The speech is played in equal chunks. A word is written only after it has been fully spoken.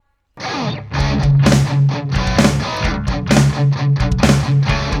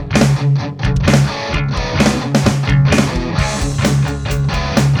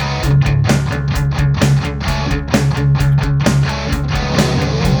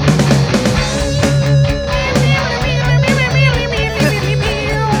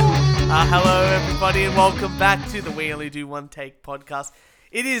everybody, and welcome back to the We Only Do One Take podcast.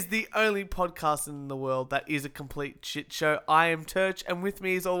 It is the only podcast in the world that is a complete shit show. I am Turch, and with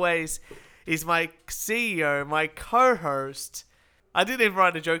me, as always, is my CEO, my co-host. I didn't even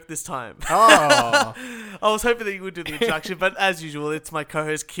write a joke this time. Oh. I was hoping that you would do the introduction, but as usual, it's my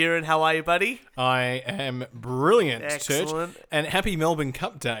co-host, Kieran. How are you, buddy? I am brilliant, Excellent. Church. And happy Melbourne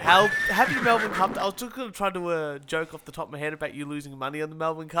Cup Day. Happy Melbourne Cup. I was just going to try to do a joke off the top of my head about you losing money on the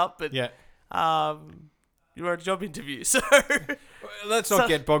Melbourne Cup, but Yeah. you were at a job interview, so... Let's not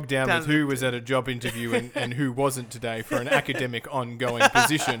get bogged down with who was at a job interview and who wasn't today for an academic ongoing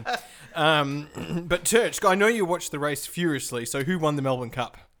position. But Church, I know you watched the race furiously, so who won the Melbourne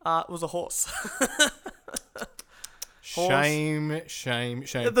Cup? It was a horse. Shame.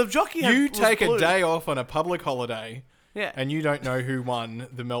 The jockey You was take blue. a day off on a public holiday Yeah. and you don't know who won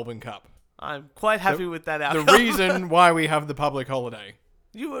the Melbourne Cup. I'm quite happy with that outcome. The reason why we have the public holiday.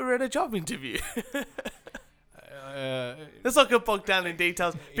 You were at a job interview. Let's not get bogged down in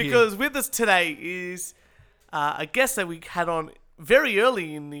details, because with us today is a guest that we had on very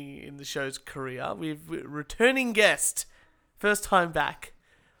early in the show's career. We've returning guest, first time back,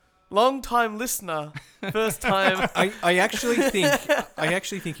 long time listener, first time. I actually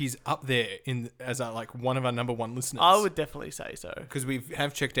think he's up there as one of our number one listeners. I would definitely say so, because we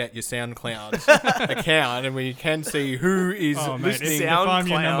have checked out your SoundCloud account and we can see who is listening. If I'm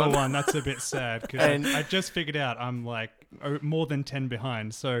your SoundCloud. number one, that's a bit sad, because I just figured out I'm like more than 10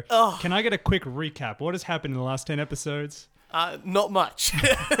 behind. So can I get a quick recap? What has happened in the last 10 episodes? Not much.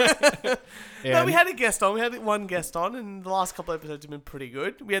 No, we had a guest on. We had one guest on, and the last couple of episodes have been pretty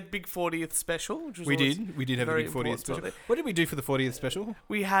good. We had big 40th special, which was We did have a very big 40th important special. topic. What did we do for the 40th special?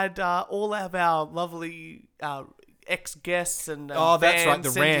 We had all of our lovely ex-guests and Oh, that's fans right, the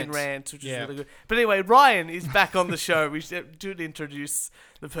sent in rants. rants, which is Yeah. really good. But anyway, Ryan is back on the show. We should introduce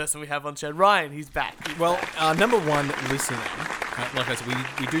the person we have on the show. Ryan, he's back. Well, our number one listener, like I said,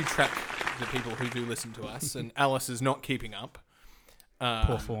 we do track the people who do listen to us, and Alice is not keeping up.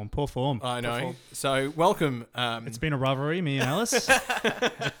 Poor form. I know. form. So welcome. It's been a rivalry, me and Alice.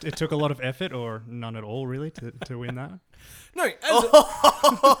 It took a lot of effort, or none at all, really, to win that. No,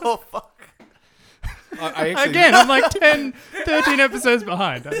 Oh, fuck. I actually, Again, I'm like 10, 13 episodes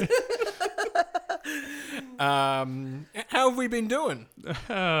behind. how have we been doing?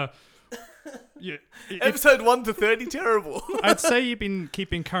 Yeah, Episode 1 to 30, terrible. I'd say you've been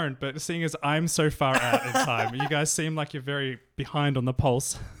keeping current, but seeing as I'm so far out in time, you guys seem like you're very behind on the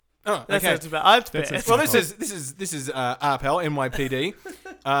pulse. Oh, That's okay. about That's fair. it. Well, this is Arpel,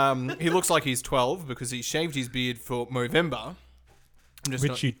 NYPD. He looks like he's 12 because he shaved his beard for Movember.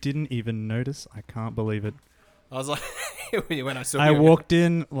 Which you didn't even notice. I can't believe it. I was like, when I saw I you, walked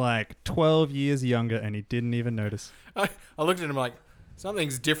in like 12 years younger and he didn't even notice. I looked at him like,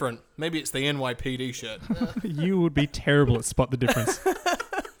 something's different. Maybe it's the NYPD shirt. You would be terrible at spot the difference.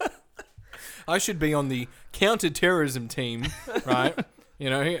 I should be on the counter-terrorism team, right?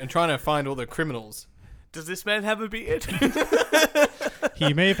 And trying to find all the criminals. Does this man have a beard?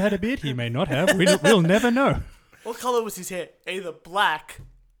 He may have had a beard, he may not have. We'll never know. What colour was his hair? Either black,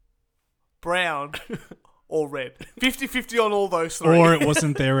 brown, or red. 50-50 on all those three. Or it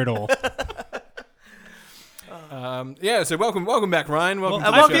wasn't there at all. So welcome back, Ryan. Welcome to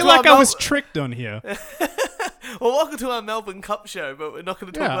and the I welcome show. feel to like our I was tricked on here. Well, welcome to our Melbourne Cup show, but we're not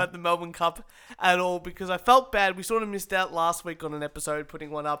going to talk about the Melbourne Cup at all because I felt bad. We sort of missed out last week on an episode, putting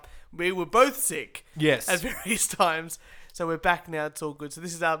one up. We were both sick Yes. at various times, so we're back now. It's all good. So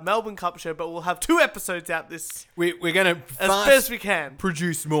this is our Melbourne Cup show, but we'll have 2 episodes out this We're going to as best we can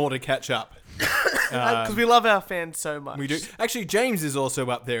produce more to catch up. because we love our fans so much. We do. Actually, James is also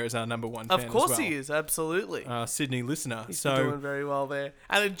up there as our number one fan Of course as well. he is, absolutely. Sydney listener. He's been doing very well there.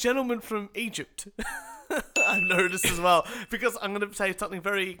 And a gentleman from Egypt, I've noticed as well, because I'm going to say something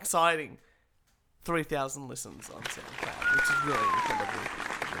very exciting. 3,000 listens on SoundCloud, which is really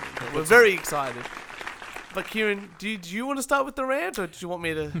incredible. We're very excited. But Kieran, do you want to start with the rant, or do you want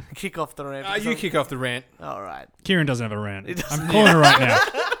me to kick off the rant? you kick off the rant. All right. Kieran doesn't have a rant. He doesn't. I'm calling her right now.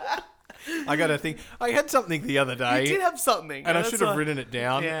 I got to think. I had something the other day. You did have something. and I that's should have why- written it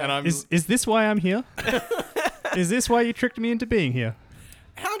down. Yeah. And I'm. Is this why I'm here? Is this why you tricked me into being here?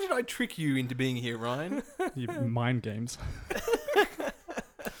 How did I trick you into being here, Ryan? You mind games.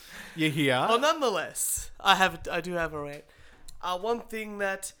 You're here. Well, nonetheless, I do have a rant. One thing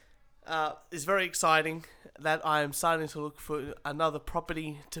that is very exciting that I am starting to look for another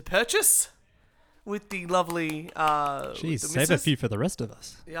property to purchase with the lovely. Jeez, with the save a missus. few for the rest of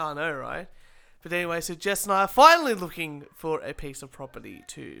us. Yeah, I know, right? But anyway, so Jess and I are finally looking for a piece of property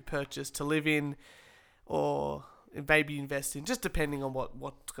to purchase, to live in, or maybe invest in, just depending on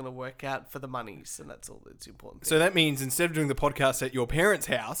what's going to work out for the monies, and that's all that's important. So that means instead of doing the podcast at your parents'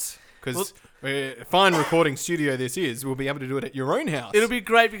 house, because fine recording studio this is, we'll be able to do it at your own house. It'll be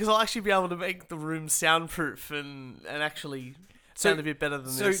great because I'll actually be able to make the room soundproof and actually sound a bit better than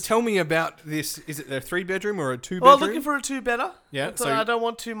this. So tell me about this. Is it a 3-bedroom or a 2-bedroom? Well, looking for a 2-bedder. Yeah. So I don't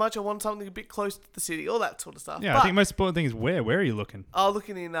want too much. I want something a bit close to the city, all that sort of stuff. Yeah, but I think most important thing is where. Where are you looking? I'm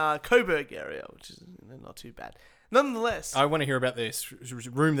looking in Coburg area, which is not too bad. Nonetheless, I want to hear about this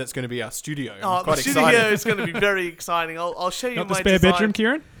room that's going to be our studio. I'm the quite studio excited. is going to be very exciting. I'll show you Not my the spare design. bedroom,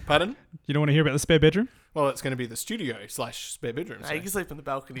 Kieran? Pardon? You don't want to hear about the spare bedroom? Well, it's going to be the studio / spare bedroom. Nah, you can sleep on the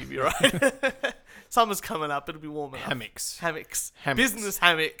balcony if you're right. Summer's coming up. It'll be warm enough. Hammocks. Business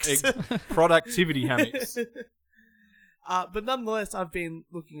hammocks. Productivity hammocks. But nonetheless, I've been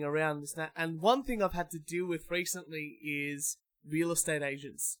looking around this and one thing I've had to deal with recently is real estate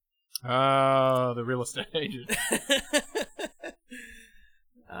agents. Ah, the real estate agent.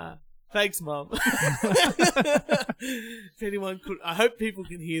 Thanks, Mum. If anyone could, I hope people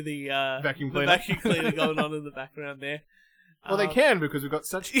can hear the Vacuum the cleaner. vacuum cleaner going on in the background there. Well, they can because we've got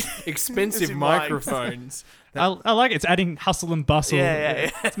such expensive It's in microphones. I like it. It's adding hustle and bustle. Yeah.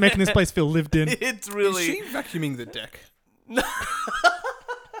 It's making this place feel lived in. It's Is really she vacuuming the deck?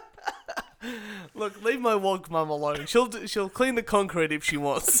 look. Leave my wog mum alone. She'll clean the concrete if she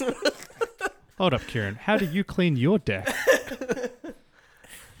wants. Hold up, Kieran. How do you clean your deck?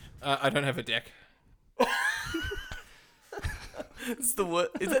 I don't have a deck. It's the word.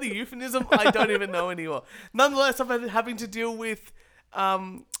 Is that a euphemism? I don't even know anymore. Nonetheless, I've been having to deal with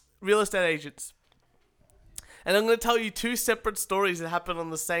real estate agents. And I'm going to tell you 2 separate stories that happened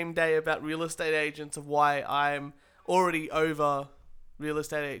on the same day about real estate agents of why I'm already over real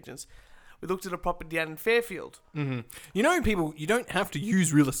estate agents. We looked at a property down in Fairfield. Mm-hmm. You know, people, you don't have to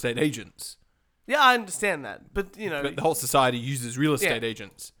use real estate agents. Yeah, I understand that. But, But the whole society uses real estate Yeah.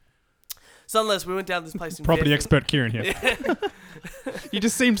 agents. so nonetheless, we went down this place in Property Fairfield. expert Kieran here. You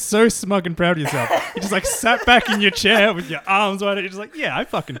just seemed so smug and proud of yourself. You just like sat back in your chair with your arms wide. You're just like, yeah, I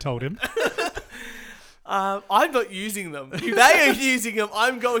fucking told him. I'm not using them. They are using them.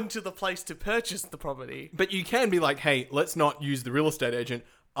 I'm going to the place to purchase the property. But you can be like, hey, let's not use the real estate agent.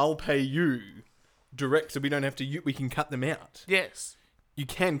 I'll pay you direct so we don't have to, we can cut them out. Yes. You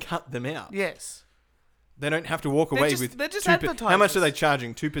can cut them out. Yes. They don't have to walk They're away just- with they're just 2%. How much advertisers. are they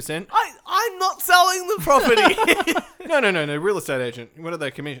charging? 2%? I'm not selling the property. No. Real estate agent. What are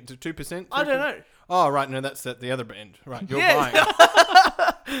they commission to? 2%? I don't know. Oh, right. No, that's at the other end. Right. You're Yeah.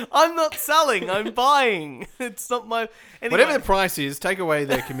 buying. I'm not selling. I'm buying. It's not my. Anyway. Whatever the price is, take away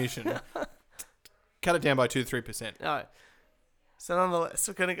their commission. Cut it down by 2-3%. All right. So nonetheless,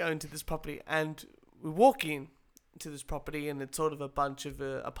 we're going to go into this property, and we walk in to this property, and it's sort of a bunch of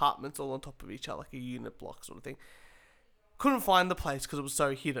apartments all on top of each other, like a unit block sort of thing. Couldn't find the place because it was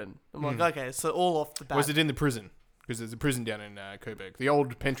so hidden. I'm like, okay, so all off the bat. Was it in the prison? Because there's a prison down in Coburg. The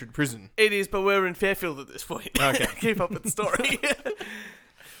old Pentrid prison. It is, but we're in Fairfield at this point. Okay. Keep up with the story.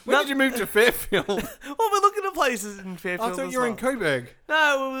 When did you move to Fairfield? Well, we're looking at places in Fairfield. I thought as you were well. in Coburg.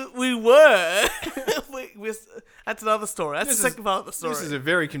 No, we were. That's another story. That's This the is- second part of the story. This is a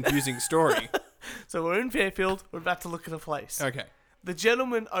very confusing story. So we're in Fairfield. We're about to look at a place. Okay. The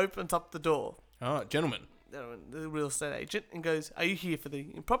gentleman opens up the door, Oh, gentlemen. the real estate agent, and goes, "Are you here for the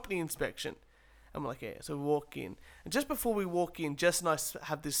property inspection?" I'm like, "Yeah." So we walk in, and just before we walk in, Jess and I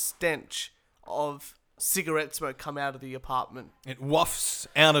have this stench of cigarette smoke come out of the apartment. It wafts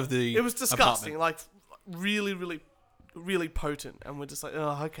out of the It was disgusting, apartment. like really, really, really potent. And we're just like,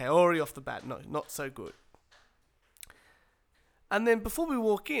 oh, okay, already off the bat, no, not so good. And then before we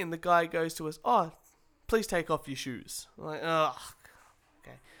walk in, the guy goes to us, "Oh, please take off your shoes." I'm like, oh,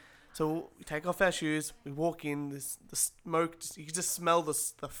 okay. So we take off our shoes, we walk in, the smoke, you can just smell the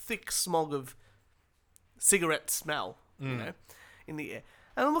thick smog of cigarette smell, you know, in the air.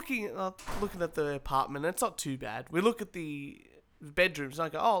 And I'm looking at the apartment, and it's not too bad. We look at the bedrooms, and I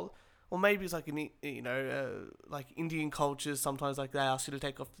go, oh, well, maybe it's like like Indian cultures. Sometimes like they ask you to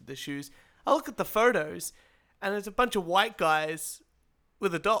take off the shoes. I look at the photos, and there's a bunch of white guys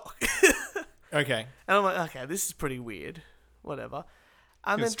with a dog, Okay. and I'm like, okay, this is pretty weird. Whatever.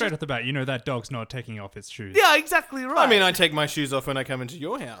 And then Straight off the bat, you know that dog's not taking off its shoes. yeah, exactly right. I mean, I take my shoes off when I come into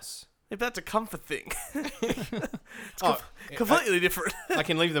your house. if that's a comfort thing, Oh, completely different. I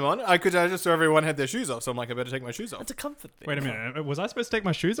can leave them on. I just saw everyone had their shoes off, so I'm like, I better take my shoes off. That's a comfort thing. Wait a minute. Was I supposed to take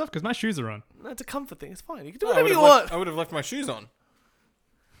my shoes off? Because my shoes are on. That's a comfort thing. It's fine. You can do No, whatever you want. I would have left my shoes on.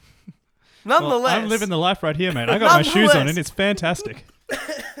 Nonetheless, Well, I'm living the life right here, mate. I got my shoes on, and it's fantastic.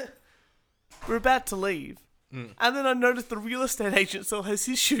 we're about to leave, and then I noticed the real estate agent still has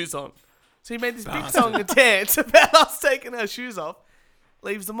his shoes on. So he made this big song and dance about us taking our shoes off,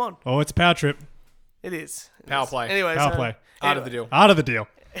 leaves them on. Oh, it's a power trip. It is. Power play. Anyway, Power play. Out of the deal. Out of the deal.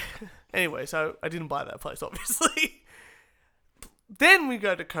 Anyway, so I didn't buy that place, obviously. Then we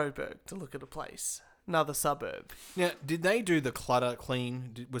go to Coburg to look at a place, another suburb. Now, did they do the clutter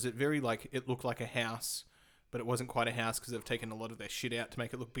clean? Was it very like, it looked like a house, but it wasn't quite a house because they've taken a lot of their shit out to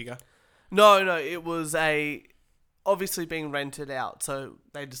make it look bigger? No, it was obviously being rented out, so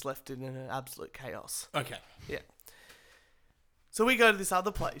they just left it in an absolute chaos. Okay. Yeah. So we go to this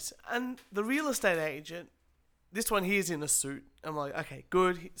other place, and the real estate agent, this one here's in a suit. I'm like, okay,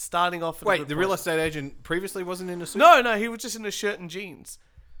 good. Starting off. Wait, the real estate agent previously wasn't in a suit? No, he was just in a shirt and jeans.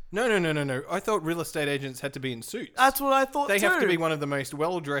 No. I thought real estate agents had to be in suits. That's what I thought. They too. have to be one of the most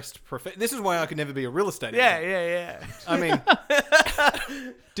well-dressed This is why I could never be a real estate Yeah, agent. yeah. I mean,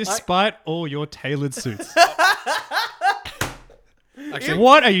 Despite all your tailored suits. actually,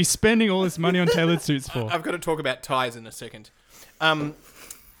 What are you spending all this money on tailored suits for? I've got to talk about ties in a second. No.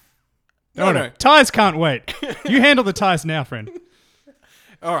 Ties can't wait. You handle the ties now, friend.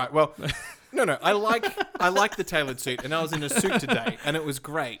 All right. Well, no. I like the tailored suit, and I was in a suit today, and it was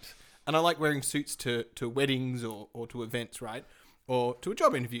great. And I like wearing suits to weddings or to events, right? Or to a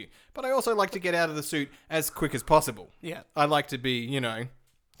job interview. But I also like to get out of the suit as quick as possible. Yeah. I like to be,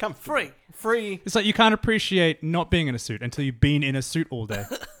 comfortable. Free. It's like you can't appreciate not being in a suit until you've been in a suit all day.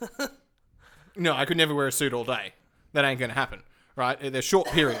 No, I could never wear a suit all day. That ain't going to happen, right? They're short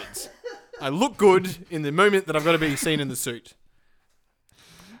periods. I look good in the moment that I've got to be seen in the suit.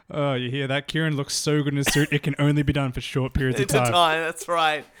 Oh, you hear that? Kieran looks so good in a suit, it can only be done for short periods of It's a time. tie. That's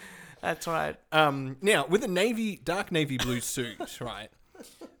right. Now, with a dark navy blue suit, right,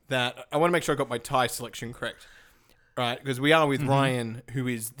 that I want to make sure I got my tie selection correct, right, because we are with Ryan, who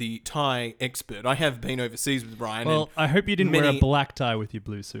is the tie expert. I have been overseas with Ryan. Well, I hope you didn't wear a black tie with your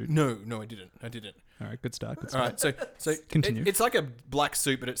blue suit. No, I didn't. All right, good start. All right, so Continue. It's like a black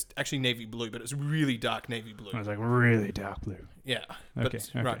suit, but it's actually navy blue, but it's really dark navy blue. I was like, really dark blue. Yeah. Okay,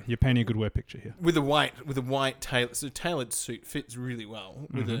 But, right. You're painting a good word picture here. With a white tailored suit fits really well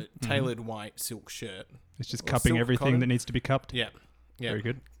with a tailored white silk shirt. It's just Or cupping silk everything cotton. that needs to be cupped. Yeah. Very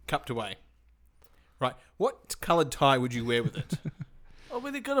good. Cupped away. Right. What coloured tie would you wear with it? Oh,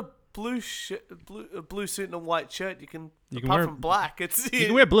 when they got a blue suit and a white shirt, you can wear- apart from black, it's You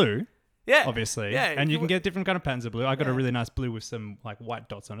can wear blue, yeah, obviously. Yeah, And you can get different kind of patterns of blue. I got a Yeah. really nice blue with some like white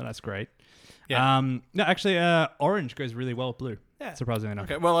dots on it. That's great. Yeah. No, actually, orange goes really well with blue. Yeah. Surprisingly enough.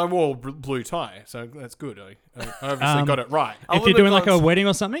 Okay, well, I wore blue tie, so that's good. I obviously got it right. I If you're would've doing like gone a wedding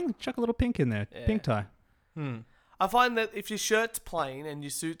or something, chuck a little pink in there. Pink tie. I find that if your shirt's plain and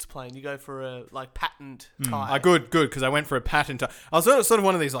your suit's plain, you go for a patterned tie. Good, because I went for a pattern tie. I was sort of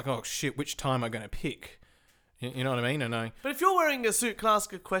one of these like, oh shit, which tie am I going to pick? You know what I mean? And But if you're wearing a suit, can I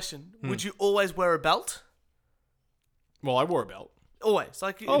ask a question? Would you always wear a belt? I wore a belt. Always.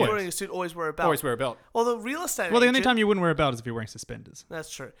 Like, if Always. you're wearing a suit, always wear a belt. Always wear a belt. Well, the real estate Well, the only agent- time you wouldn't wear a belt is if you're wearing suspenders.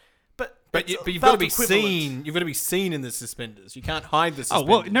 That's true. But But it's you've belt got to be equivalent. seen. You've got to be seen in the suspenders. You can't hide the Oh, suspenders.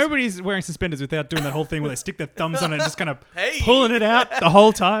 well, nobody's wearing suspenders without doing that whole thing where they stick their thumbs on it and just kind of Hey. pulling it out the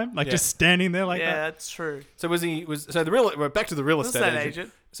whole time, like Yeah. just standing there like Yeah, that. that's true. So we're back to the real estate estate agent.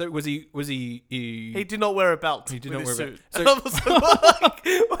 agent. So was he He did not wear a belt. He did with not his wear a suit. belt. And I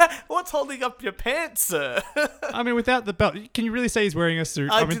was like, what's holding up your pants, sir? I mean, without the belt, can you really say he's wearing a suit?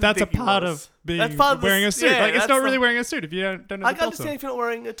 I I mean, didn't that's a think he part was. of being That's part of the wearing a s- suit. yeah, Like, it's that's not really the- wearing a suit if you don't have I the can belt on. understand if you're not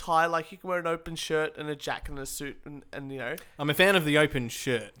wearing a tie, like you can wear an open shirt and a jacket and a suit, and you know. I'm a fan of the open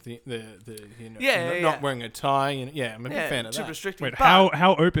shirt. The not wearing a tie. And, I'm a big fan of too that. restrictive. Wait, but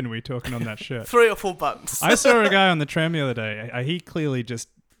how open are we talking on that shirt? 3 or 4 buttons. I saw a guy on the tram the other day. He clearly just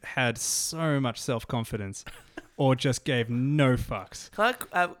had so much self-confidence or just gave no fucks. Can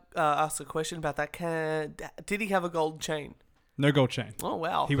I ask a question about that? Did he have a gold chain? No gold chain. Oh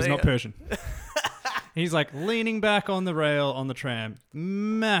wow, He was There not you go. Persian. He's like leaning back on the rail on the tram.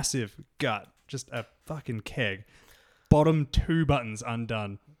 Massive gut. Just a fucking keg. Bottom 2 buttons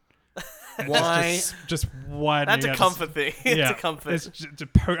undone. Why? Just widening That's a out. comfort thing. It's a comfort. It's just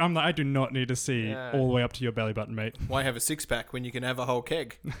I'm like, I do not need to see Yeah. all the way up to your belly button, mate. Why have a 6-pack when you can have a whole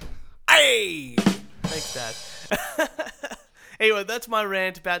keg? Hey! Thanks, Dad. Anyway, that's my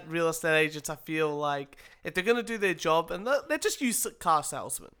rant about real estate agents. I feel like if they're going to do their job, and they're just used car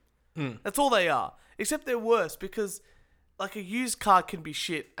salesmen. That's all they are. Except they're worse because, like, a used car can be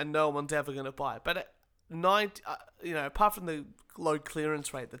shit and no one's ever going to buy it. But at apart from the low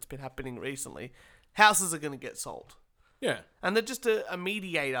clearance rate that's been happening recently, houses are going to get sold. Yeah. And they're just a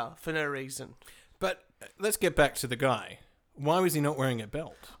mediator for no reason. But let's get back to the guy. Why was he not wearing a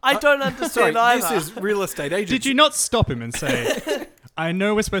belt? I don't Sorry, understand either. this is real estate agents. Did you not stop him and say, I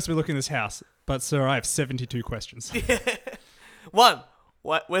know we're supposed to be looking at this house, but sir, I have 72 questions. 1.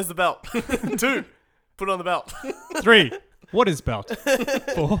 Where's the belt? 2. Put on the belt. 3. What is belt?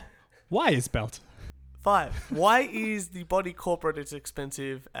 4. Why is belt? 5. Why is the body corporate as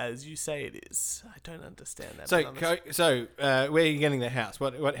expensive as you say it is? I don't understand that. So, where are you getting the house?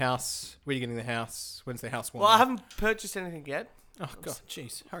 What house? Where are you getting the house? When's the house warming? Well, I haven't purchased anything yet. Oh god,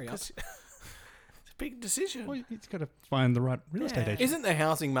 jeez, hurry up! It's a big decision. Well, you've got to find the right real estate agent. Isn't the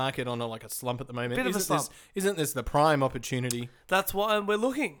housing market on a slump at the moment? Bit of a slump. Isn't this the prime opportunity? That's why we're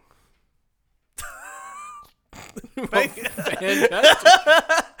looking. Fantastic.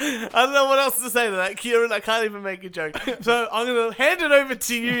 I don't know what else to say to that, Kieran. I can't even make a joke. So I'm going to hand it over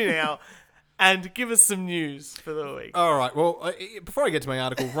to you now and give us some news for the week. All right. Well, before I get to my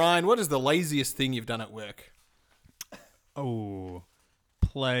article, Ryan, what is the laziest thing you've done at work? Oh,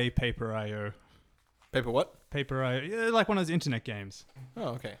 play Paper.io. Paper what? Paper.io, yeah, like one of those internet games. Oh,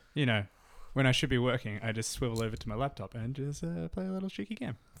 okay. You know, when I should be working, I just swivel over to my laptop and just play a little cheeky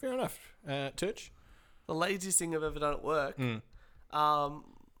game. Fair enough. Turch? The laziest thing I've ever done at work. Probably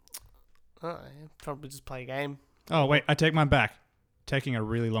just play a game. Oh, wait, I take mine back. Taking a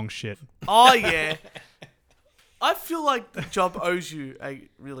really long shit. Oh, yeah. I feel like the job owes you a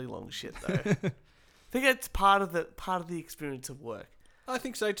really long shit, though. I think it's part of the experience of work. I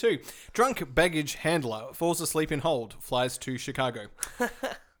think so too. Drunk baggage handler falls asleep in hold, flies to Chicago.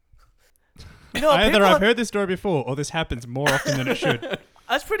 You know, Either I've heard this story before, or this happens more often than it should.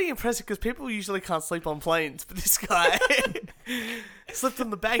 That's pretty impressive because people usually can't sleep on planes, but this guy slept on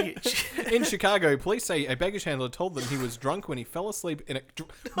the baggage. In Chicago, police say a baggage handler told them he was drunk when he fell asleep in a...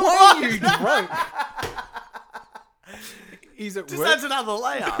 Why are you drunk? He's at Just work. adds another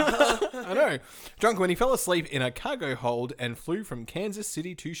layer. I know. Drunk when he fell asleep in a cargo hold and flew from Kansas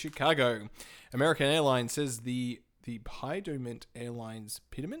City to Chicago. American Airlines says the Piedmont Airlines...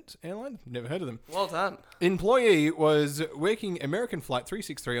 Piedmont Airlines? Never heard of them. Well done. Employee was working American Flight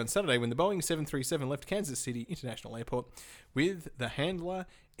 363 on Saturday when the Boeing 737 left Kansas City International Airport with the handler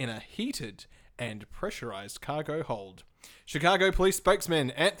in a heated and pressurized cargo hold. Chicago police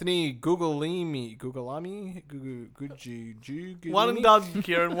spokesman Anthony Guglielmi One and done,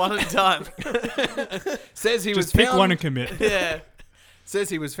 Kieran. One and done. says he Just was pick found, one and commit. Yeah. Says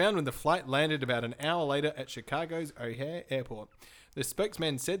he was found when the flight landed about an hour later at Chicago's O'Hare Airport. The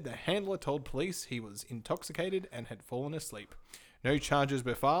spokesman said the handler told police he was intoxicated and had fallen asleep. No charges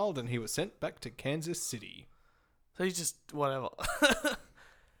were filed and he was sent back to Kansas City. So he's just whatever.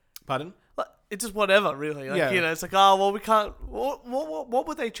 Pardon? It's just whatever, really. Like, Yeah. you know, it's like, oh, well, we can't... What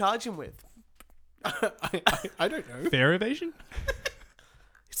would they charge him with? I don't know. Fare evasion?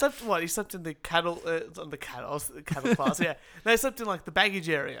 He slept, what? He slept in the cattle... the cattle class, yeah. No, he slept in, like, the baggage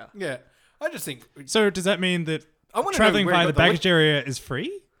area. Yeah. I just think... So does that mean that I want to traveling know where he via the got baggage area is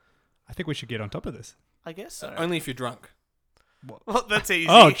free? I think we should get on top of this. I guess so. Only if you're drunk. Well, that's easy.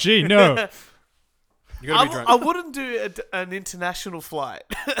 Oh, gee, no. You gotta be drunk. I wouldn't do an international flight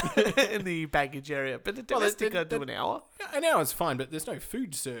in the baggage area, but the domestic I'd do an hour. An hour's fine, but there's no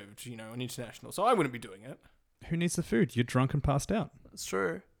food served, on international, so I wouldn't be doing it. Who needs the food? You're drunk and passed out. That's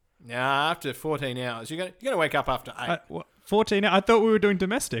true. Nah, after 14 hours, you're gonna wake up after 8. 14 I thought we were doing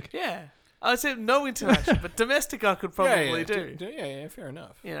domestic. Yeah. I said no international, but domestic I could probably do. Yeah, fair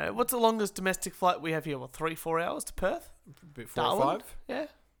enough. You know, what's the longest domestic flight we have here? What, 3-4 hours to Perth? Bit 4 or Darwin? 5. Yeah.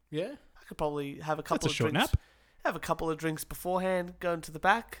 Yeah. I could probably have a couple That's a of short drinks. nap. Have a couple of drinks beforehand, go into the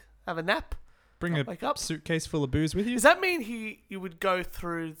back, have a nap. Bring a Wake up. suitcase full of booze with you. Does that mean you would go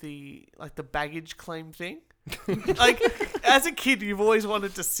through the baggage claim thing? Like, as a kid, you've always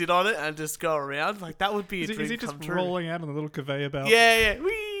wanted to sit on it and just go around. Like, that would be a dream Is he come just true. rolling out on a little conveyor belt? Yeah.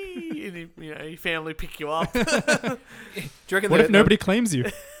 Whee! And your family pick you up. Do you reckon What that if nobody claims you?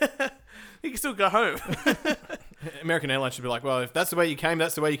 You can still go home. American Airlines should be like, well, if that's the way you came,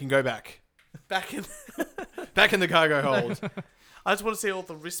 that's the way you can go back. Back in. Back in the cargo hold. I just want to see all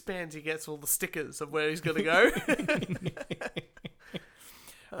the wristbands he gets, all the stickers of where he's going to go.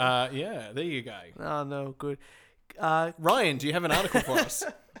 Yeah, there you go. Oh, no, good. Ryan, do you have an article for us?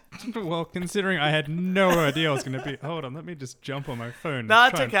 Well, considering I had no idea I was going to be. Hold on, let me just jump on my phone. No, and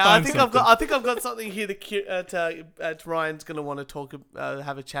it's try and okay. find I think I've got something here that Ryan's going to want to talk,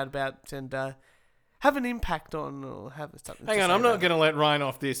 have a chat about, and have an impact on, or have something. Hang on, I'm not going to let Ryan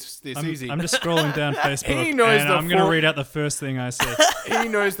off this easy. I'm just scrolling down Facebook, He knows and the I'm going to form- read out the first thing I said. He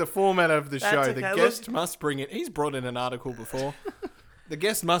knows the format of the That's show. okay, The look. guest must bring it. He's brought in an article before. The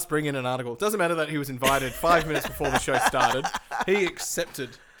guest must bring in an article. It doesn't matter that he was invited 5 minutes before the show started. He accepted.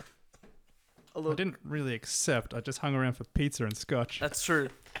 I didn't really accept. I just hung around for pizza and scotch. That's true.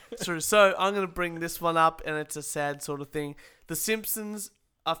 It's true. So I'm going to bring this one up, and it's a sad sort of thing. The Simpsons,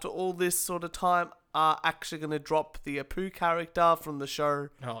 after all this sort of time, are actually going to drop the Apu character from the show.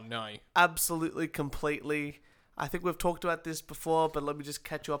 Oh, no. Absolutely, completely. I think we've talked about this before, but let me just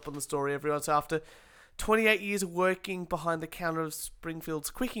catch you up on the story, everyone. So after 28 years of working behind the counter of Springfield's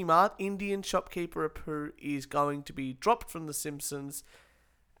Quickie Mart, Indian shopkeeper Apu is going to be dropped from The Simpsons.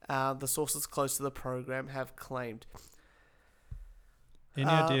 The sources close to the program have claimed. Any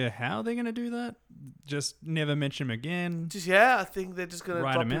idea how they're going to do that? Just never mention him again? I think they're just going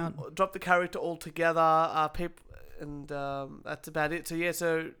Write him to out. drop the character altogether. People, and that's about it.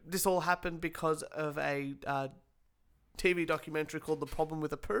 So this all happened because of a TV documentary called The Problem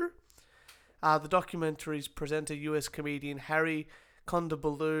with Apu. The documentary's presenter, US comedian Harry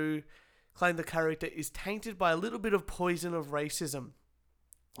Kondabolu, claimed the character is tainted by a little bit of poison of racism.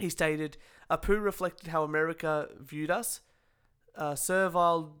 He stated, Apu reflected how America viewed us.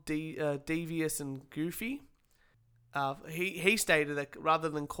 Servile, devious and goofy. He stated that rather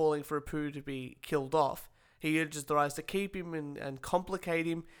than calling for Apu to be killed off, he urges the writers to keep him and complicate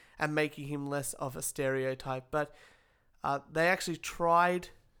him and making him less of a stereotype. But they actually tried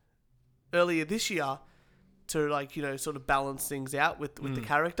earlier this year to sort of balance things out with the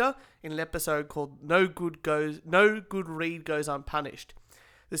character in an episode called No Good Read Goes Unpunished.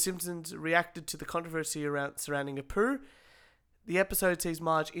 The Simpsons reacted to the controversy surrounding Apu. The episode sees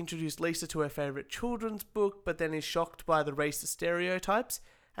Marge introduce Lisa to her favourite children's book, but then is shocked by the racist stereotypes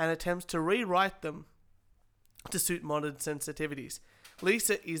and attempts to rewrite them to suit modern sensitivities.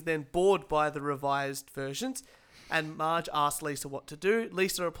 Lisa is then bored by the revised versions, and Marge asks Lisa what to do.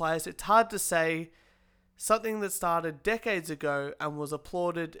 Lisa replies, "It's hard to say. Something that started decades ago and was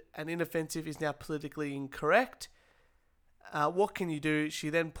applauded and inoffensive is now politically incorrect. What can you do?"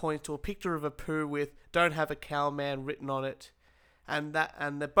 She then points to a picture of Apu with "Don't have a cowman" written on it. And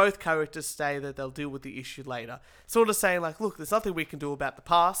both characters say that they'll deal with the issue later. Sort of saying look, there's nothing we can do about the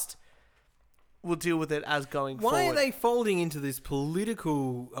past. We'll deal with it as going forward. Why are they folding into this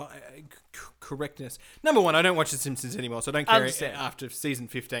political correctness? Number one, I don't watch The Simpsons anymore, so I don't care after season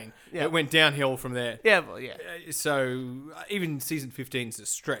 15. Yeah. It went downhill from there. Yeah, well, yeah. So even season 15 is a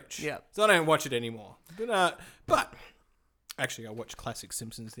stretch. Yeah. So I don't watch it anymore. But actually, I watched Classic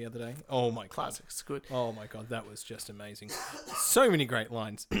Simpsons the other day. Oh my god. Classics, good. Oh my god, that was just amazing. So many great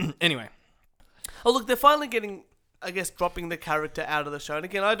lines. Anyway. Oh, look, they're finally getting, I guess, dropping the character out of the show. And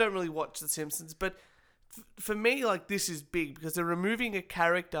again, I don't really watch The Simpsons, but for me, this is big because they're removing a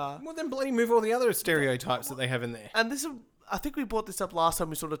character. Well, then bloody move all the other stereotypes that they have in there. And I think we brought this up last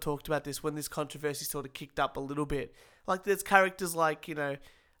time we sort of talked about this when this controversy sort of kicked up a little bit. There's characters like the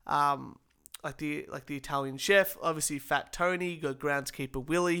Italian chef, obviously Fat Tony, you got groundskeeper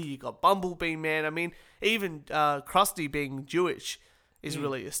Willie, you got Bumblebee Man. I mean, even Krusty being Jewish is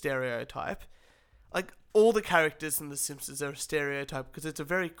really a stereotype. All the characters in The Simpsons are a stereotype because it's a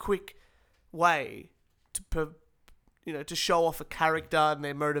very quick way to show off a character and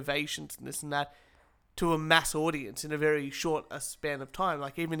their motivations and this and that to a mass audience in a very short span of time.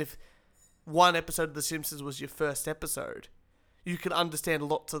 Even if one episode of The Simpsons was your first episode, you can understand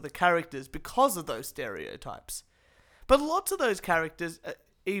lots of the characters because of those stereotypes. But lots of those characters,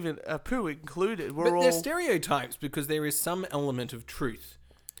 even Apu included, they're stereotypes because there is some element of truth.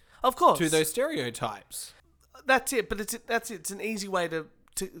 Of course. To those stereotypes. That's it, but it's an easy way to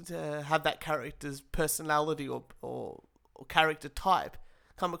have that character's personality or character type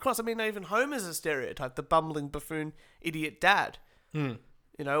come across. I mean, even Homer's a stereotype, the bumbling buffoon idiot dad.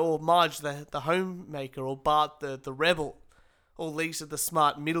 Or Marge the homemaker, or Bart the rebel, or Lisa the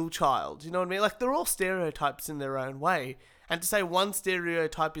smart middle child. You know what I mean? They're all stereotypes in their own way. And to say one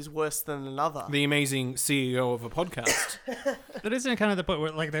stereotype is worse than another. The amazing CEO of a podcast. That isn't kind of the point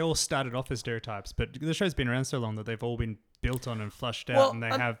where they all started off as stereotypes, but the show's been around so long that they've all been built on and flushed out, and they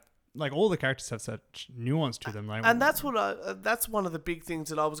have all the characters have such nuance to them. And that's that's one of the big things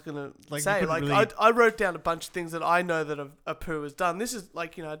that I was gonna say. I wrote down a bunch of things that I know that Apu has done. This is I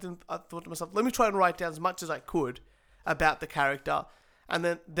thought to myself, let me try and write down as much as I could about the character, and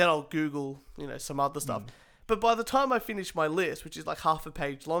then I'll Google some other stuff. But by the time I finish my list, which is half a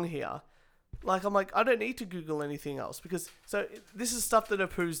page long here, I'm I don't need to Google anything else because this is stuff that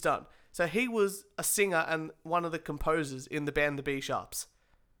Apu's done. So he was a singer and one of the composers in the band The B-Sharps.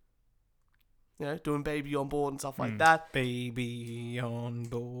 Doing Baby on Board and stuff like that. Baby on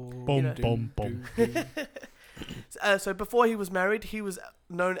board. Boom, boom, boom. So before he was married, he was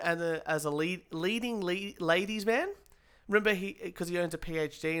known as a leading ladies man. Remember, because he owns a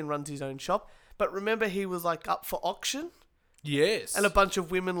PhD and runs his own shop. But remember, he was up for auction. Yes. And a bunch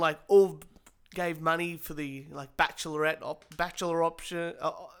of women all gave money for the like bachelor option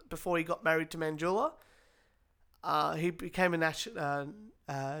before he got married to Manjula. He became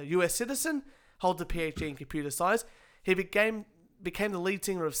a U.S. citizen, holds a PhD in computer science. He became the lead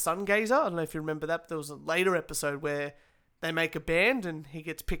singer of Sungazer. I don't know if you remember that, but there was a later episode where they make a band and he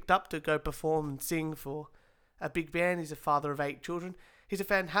gets picked up to go perform and sing for a big band. He's a father of 8 children. He's a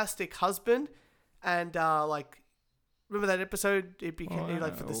fantastic husband, and remember that episode? He became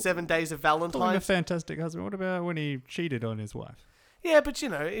for the 7 days of Calling him a Valentine's. fantastic husband. What about when he cheated on his wife? Yeah, but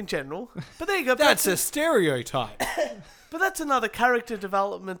in general. But there you go. That's a stereotype. But that's another character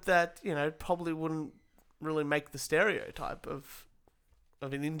development that probably wouldn't really make the stereotype of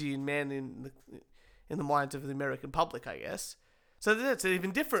an Indian man in the minds of the American public, I guess. So that's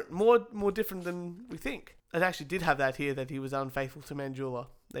even different, more different than we think. It actually did have that here, that he was unfaithful to Manjula.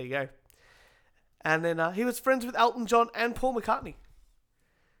 There you go. And then he was friends with Elton John and Paul McCartney.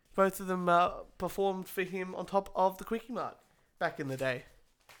 Both of them performed for him on top of the Quickie Mart back in the day.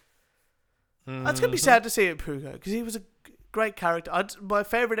 It's going to be sad to see it, Pooh, because he was a great character. My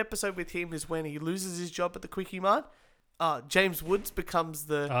favourite episode with him is when he loses his job at the Quickie Mart. James Woods becomes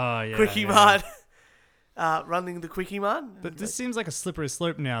the Quickie Mart, running the Quickie Mart. But this seems like a slippery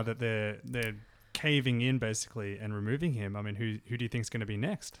slope now that they're caving in basically and removing him. I mean, who do you think's going to be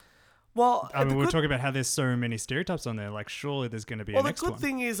next? Well, I mean, we're talking about how there's so many stereotypes on there. Like, surely there's going to be a next one. Well, the good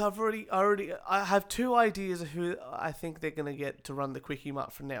thing is I have 2 ideas of who I think they're going to get to run the Quickie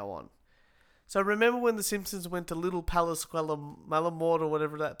Mart from now on. So remember when the Simpsons went to Little Palace Malamort or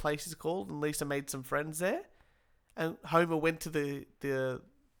whatever that place is called, and Lisa made some friends there, and Homer went to the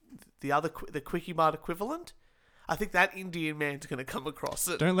Quickie Mart equivalent. I think that Indian man's going to come across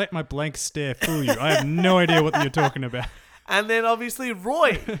it. Don't let my blank stare fool you. I have no idea what you're talking about. And then obviously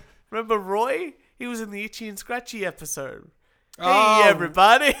Roy. Remember Roy? He was in the Itchy and Scratchy episode. Hey,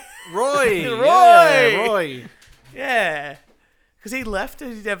 everybody. Roy. Roy. Yeah, Roy. Yeah. Because he left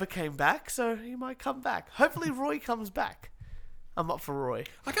and he never came back, so he might come back. Hopefully Roy comes back. I'm up for Roy.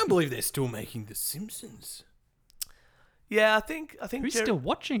 I can't believe they're still making The Simpsons. Yeah, I think Who's still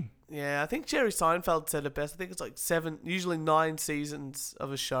watching? Yeah, I think Jerry Seinfeld said it best. I think it's like 7, usually 9 seasons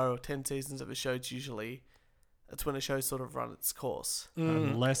of a show, or 10 seasons of a show. That's when a show sort of run its course.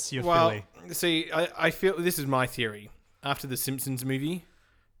 Unless you're Philly. See, I feel this is my theory. After the Simpsons movie,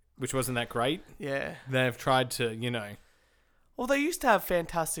 which wasn't that great, Yeah. they've tried to, Well, they used to have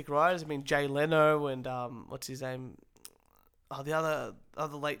fantastic writers. I mean, Jay Leno and what's his name? Oh, the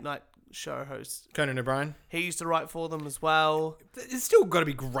other late night show host, Conan O'Brien. he used to write for them as well. There's still got to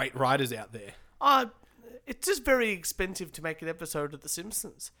be great writers out there. It's just very expensive to make an episode of The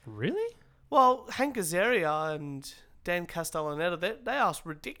Simpsons. Really? Well, Hank Azaria and Dan Castellaneta, they asked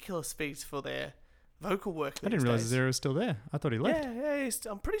ridiculous fees for their vocal work. I didn't realize Zero was still there. I thought he left. Yeah,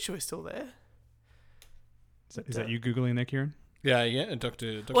 I'm pretty sure he's still there. Is that you Googling there, Kieran? Yeah,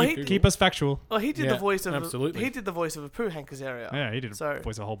 Dr. Well, Google. Keep us factual. Well, he did the voice of absolutely. He did the voice of Apu, Hank Azaria. Yeah, he did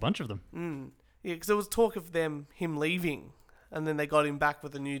voice a whole bunch of them. Yeah, because there was talk of him leaving, and then they got him back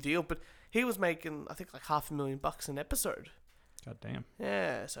with a new deal. But he was making, I think, like $500,000 an episode. God damn.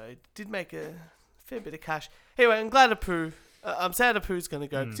 Yeah, so it did make a fair bit of cash. Anyway, I'm glad Apu. I'm sad Apu's going to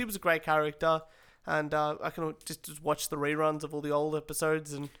go because he was a great character, and I can just watch the reruns of all the old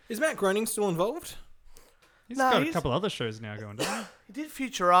episodes. And Is Matt Groening still involved? He's got a couple other shows now going, doesn't he did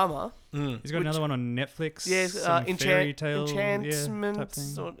Futurama. He's got another one on Netflix. Yeah, some fairy tale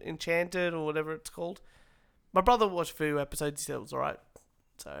Enchantments or Enchanted or whatever it's called. My brother watched a few episodes. He said it was alright.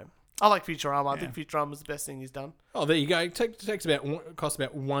 So I like Futurama. I think Futurama's the best thing he's done. Oh, there you go. It costs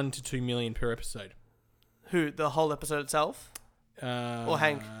about $1 to $2 million per episode. Who, the whole episode itself? Or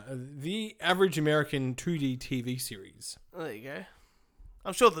Hank? The average American 2D TV series. There you go.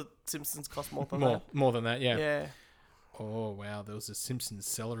 I'm sure the Simpsons cost more than that. More than that, yeah. Yeah. Oh wow, there was a Simpsons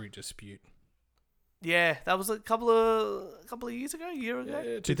salary dispute. Yeah, that was a couple of years ago, a year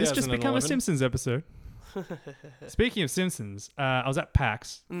ago. Did this just become a Simpsons episode? Speaking of Simpsons, I was at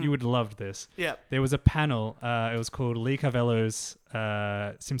PAX. You would have loved this. Yeah. There was a panel. It was called Lee Carvello's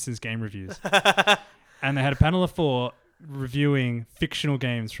Simpsons game reviews. And they had a panel of 4 reviewing fictional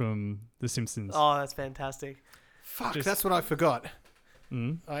games from The Simpsons. Oh, that's fantastic. Fuck, that's what I forgot.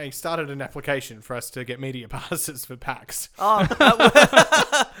 I started an application for us to get media passes for PAX. Oh,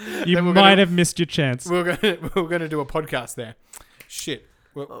 you might have missed your chance. We're gonna do a podcast there. Shit.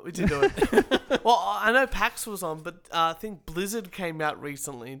 Well, we did do it. Well, I know PAX was on, but I think Blizzard came out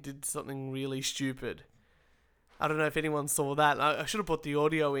recently and did something really stupid. I don't know if anyone saw that. I should have put the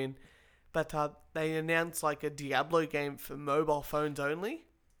audio in, but they announced like a Diablo game for mobile phones only.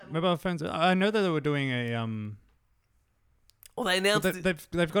 Mobile phones. I know that they were doing Well, they announced But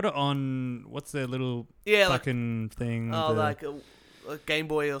they've got it on, what's their little like fucking thing? like a Game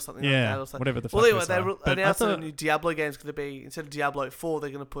Boy or something like yeah, that. Or something. whatever the fuck Well, anyway, those they are. But I announced that the thought- new Diablo game's going to be, instead of Diablo 4, they're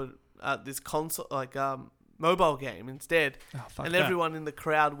going to put this console, mobile game instead. Oh, fuck And that. everyone in the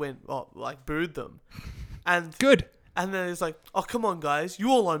crowd booed them. And Good. and then it's like, oh, come on, guys, you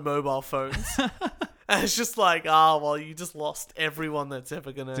all own mobile phones. And it's just like, well, you just lost everyone that's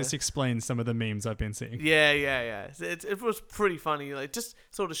ever going to... This explains some of the memes I've been seeing. Yeah. It was pretty funny. Like, just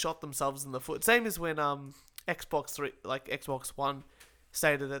sort of shot themselves in the foot. Same as when Xbox One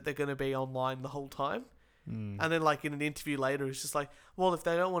stated that they're going to be online the whole time. And then, like, in an interview later, it's just like, well, if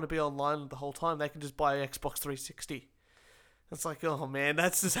they don't want to be online the whole time, they can just buy an Xbox 360. It's like, oh, man,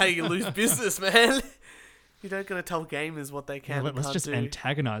 that's just how you lose business, man. You don't got to tell gamers what they can and Let's can't just do.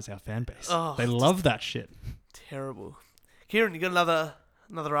 antagonize our fan base. Oh, they love that shit. Terrible. Kieran, you got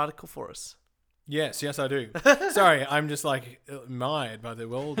another article for us? Yes, I do. Sorry, I'm just like admired by the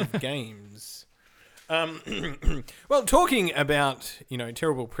world of games. Well, talking about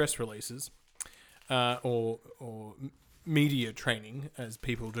terrible press releases, or media training as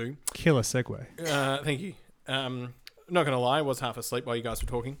people do. Killer segue. Thank you. Not gonna lie, I was half asleep while you guys were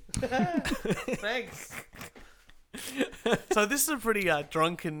talking. Thanks. So this is a pretty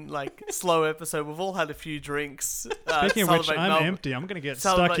drunken, slow episode. We've all had a few drinks. Speaking of which, celebrate I'm Melbourne- empty. I'm going to get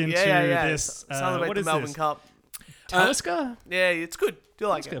celebrate- stuck into yeah. this. Celebrate What the is Melbourne this? Cup. Talisker? Yeah, it's good. Do you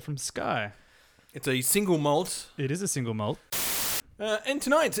like Talisker it? from Sky. It's a single malt. It is a single malt. And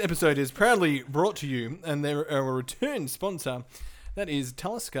tonight's episode is proudly brought to you, and they're a return sponsor. That is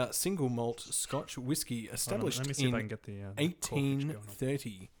Talisker Single Malt Scotch Whisky, established Let me see in if I can get the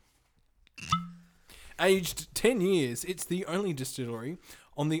 1830. Aged 10 years, it's the only distillery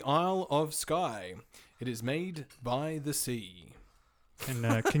on the Isle of Skye. It is made by the sea.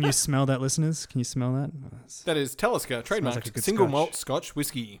 And can you smell that, listeners? Can you smell that? That is Talisker, trademarked like a good single Scotch. malt Scotch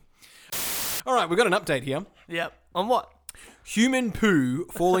Whisky. All right, we've got an update here. Yep. On what? Human poo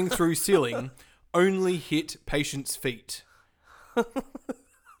falling through ceiling only hit patient's feet.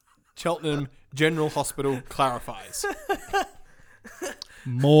 Cheltenham General Hospital clarifies.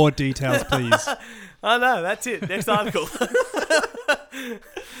 More details, please. Oh, no, that's it. Next article.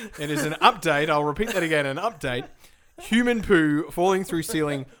 It is an update. I'll repeat that again. An update. Human poo falling through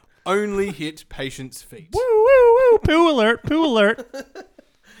ceiling only hit patient's feet. Woo, woo, woo. Poo alert. Poo alert.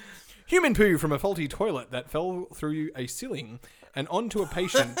 Human poo from a faulty toilet that fell through a ceiling and onto a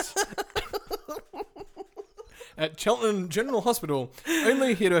patient at Cheltenham General Hospital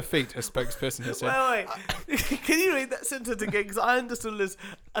only hit her feet, a spokesperson has said. Wait. Can you read that sentence again? Because I understood it as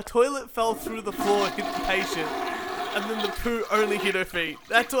a toilet fell through the floor, hit the patient, and then the poo only hit her feet.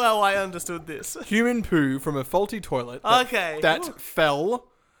 That's how I understood this. Human poo from a faulty toilet that, Okay. that fell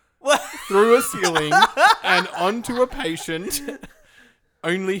What? through a ceiling and onto a patient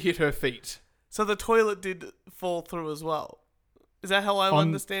only hit her feet. So the toilet did fall through as well. Is that how I'm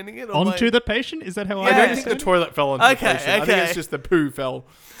understanding it? Or Onto the patient? Is that how I Yeah. don't I think the understand toilet fell onto Okay, the patient. I think okay. it's just the poo fell.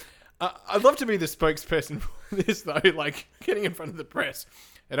 I'd love to be the spokesperson for this, though, like getting in front of the press.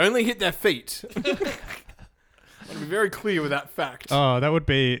 It only hit their feet. I want to be very clear with that fact. Oh, that would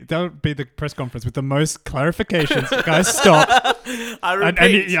be the press conference with the most clarifications. Guys, stop. I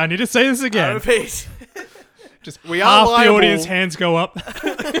repeat. I need to say this I again. repeat. Just We are half the liable. audience hands go up.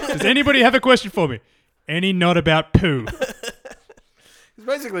 Does anybody have a question for me? Any not about poo?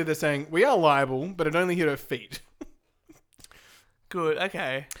 Basically, they're saying, we are liable, but it only hit her feet. Good.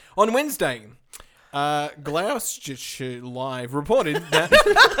 Okay. On Wednesday, Gloucestershire Live reported that...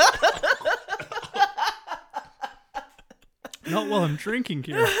 Not while I'm drinking,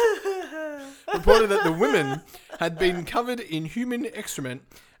 Kira. reported that the woman had been covered in human excrement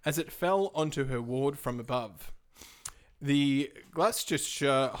as it fell onto her ward from above. The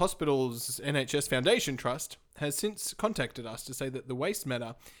Gloucestershire Hospital's NHS Foundation Trust has since contacted us to say that the waste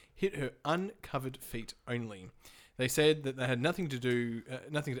matter hit her uncovered feet only. They said that they had nothing to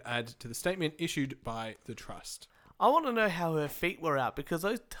add to the statement issued by the trust. I want to know how her feet were out because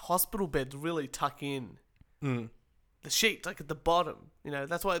those hospital beds really tuck in. Mm. The sheets, like at the bottom. You know,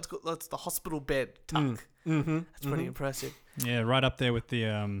 that's why that's the hospital bed tuck. Mm-hmm. That's pretty impressive. Yeah, right up there with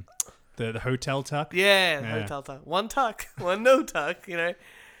the hotel tuck. Yeah, Yeah. hotel tuck. One tuck, one no tuck, you know.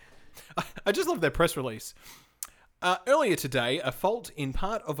 I just love their press release. Earlier today, a fault in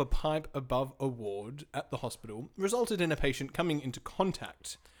part of a pipe above a ward at the hospital resulted in a patient coming into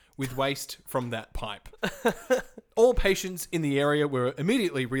contact with waste from that pipe. All patients in the area were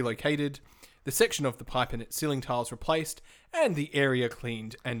immediately relocated, the section of the pipe and its ceiling tiles replaced, and the area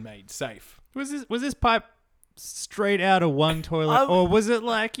cleaned and made safe. Was this pipe straight out of one toilet, or was it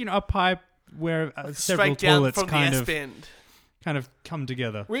like a pipe where several Straight down toilets from kind the of? S-bend. kind of come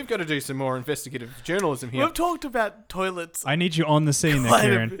together. We've got to do some more investigative journalism here. We've talked about toilets. I need you on the scene there, Quite a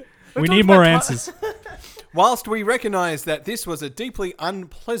Kieran. bit. We We've need talked more about answers. Whilst we recognise that this was a deeply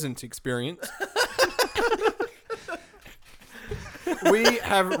unpleasant experience, we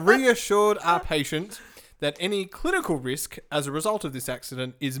have reassured our patient that any clinical risk as a result of this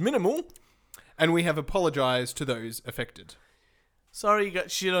accident is minimal, and we have apologised to those affected. Sorry you got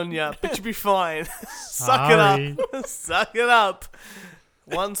shit on you, but you'll be fine. Suck it up. Suck it up.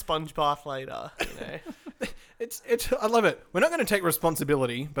 One sponge bath later, you know. It's. I love it. We're not going to take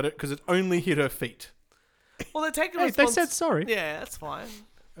responsibility, but because it only hit her feet. Well, they're taking Hey, they responsibility. said sorry. Yeah, that's fine.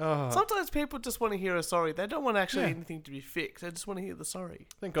 Sometimes people just want to hear a sorry. They don't want actually anything to be fixed. They just want to hear the sorry.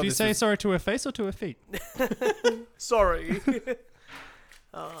 Thank God Do you this say was- sorry to her face or to her feet? Sorry.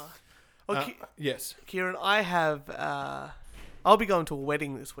 Yes. Kieran, I have. I'll be going to a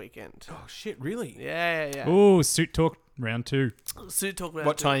wedding this weekend. Oh shit! Really? Yeah. Ooh, suit talk round 2. Suit talk about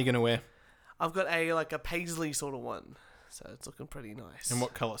What tie are you going to wear? I've got a paisley sort of one, so it's looking pretty nice. And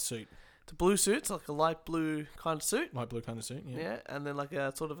what colour suit? It's a blue suit, it's like a light blue kind of suit. Light blue kind of suit. Yeah, and then like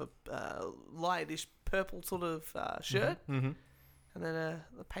a sort of a lightish purple sort of shirt, Mm-hmm. and then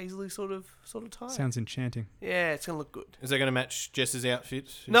a paisley sort of tie. Sounds enchanting. Yeah, it's gonna look good. Is that going to match Jess's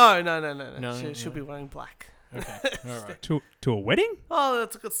outfit? No. No, She'll no. be wearing black. Okay. All right. To a wedding? Oh,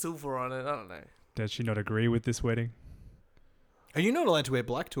 it's got silver on it. I don't know. Does she not agree with this wedding? Are you not allowed to wear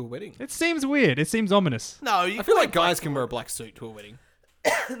black to a wedding? It seems weird. It seems ominous. No, you I feel can like guys can wear a black suit to a wedding.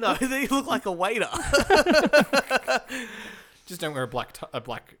 No, they look like a waiter. Just don't wear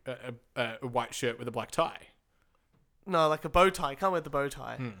a white shirt with a black tie. No, like a bow tie. Can't wear the bow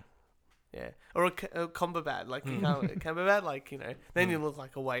tie. Hmm. Yeah, or a combat, like you can't combat, like Then you look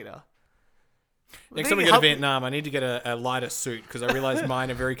like a waiter. Next time we go to Vietnam, I need to get a lighter suit because I realise mine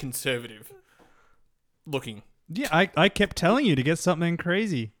are very conservative looking. Yeah, I kept telling you to get something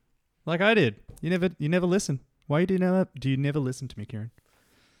crazy, like I did. You never listen. Why do you never listen to me, Kieran?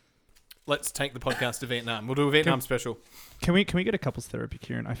 Let's take the podcast to Vietnam. We'll do a Vietnam special. Can we get a couples therapy,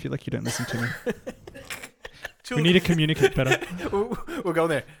 Kieran? I feel like you don't listen to me. We Children. need to communicate better. We'll go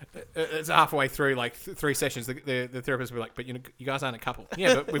there. It's halfway through, like 3 sessions. The therapist will be like, "But you guys aren't a couple."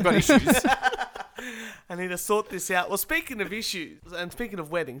 Yeah, but we've got issues. I need to sort this out. Well, speaking of issues, and speaking of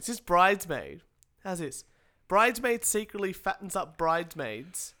weddings, this bridesmaid, how's this? Bridesmaid secretly fattens up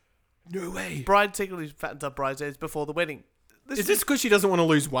bridesmaids. No way. Bride secretly fattens up bridesmaids before the wedding. Is this because she doesn't want to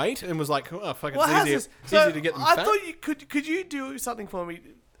lose weight and was like, "Oh fuck, Well, it's how's easier, this? it's So, easier to get them I fat"? thought you could you do something for me?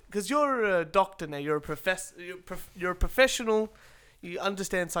 Because you're a doctor now. You're a professor. You're a professional. You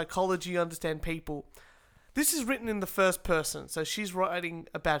understand psychology. You understand people. This is written in the first person, so she's writing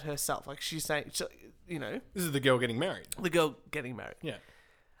about herself. Like she's saying, This is the girl getting married. the girl getting married. Yeah.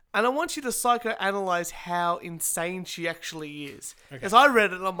 And I want you to psychoanalyze how insane she actually is. As I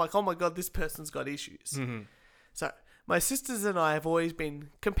read it, and I'm like, oh my god, this person's got issues. Mm-hmm. So, my sisters and I have always been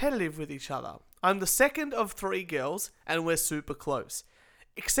competitive with each other. I'm the second of 3 girls, and we're super close.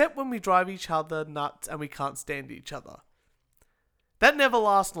 Except when we drive each other nuts and we can't stand each other. That never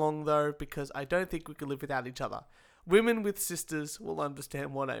lasts long though, because I don't think we can live without each other. Women with sisters will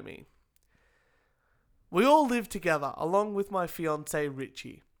understand what I mean. We all live together, along with my fiance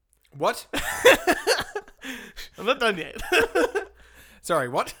Richie. What? I'm not done yet. Sorry,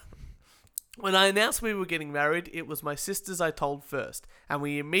 what? When I announced we were getting married, it was my sisters I told first, and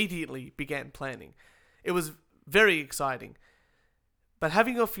we immediately began planning. It was very exciting. But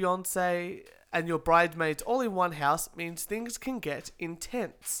having your fiancé and your bridesmaids all in one house means things can get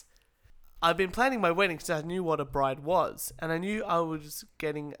intense. I've been planning my wedding since I knew what a bride was, and I knew I was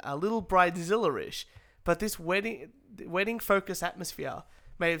getting a little bridezilla-ish, but this wedding-focused atmosphere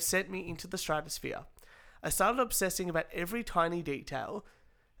may have sent me into the stratosphere. I started obsessing about every tiny detail,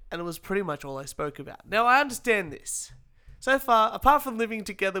 and it was pretty much all I spoke about. Now, I understand this. So far, apart from living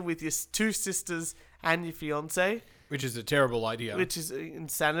together with your 2 sisters and your fiancé, Which is a terrible idea. which is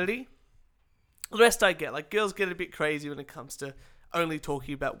insanity, the rest I get. Like, girls get a bit crazy when it comes to only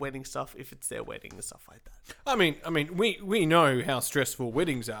talking about wedding stuff if it's their wedding and stuff like that. I mean, we know how stressful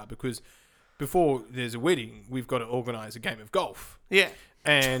weddings are because before there's a wedding, we've got to organise a game of golf. Yeah.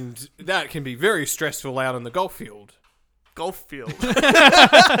 And that can be very stressful out on the golf field. Golf field.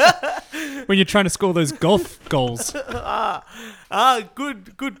 When you're trying to score those golf goals.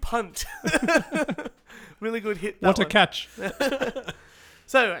 Good punt. Really good hit. What a one. catch.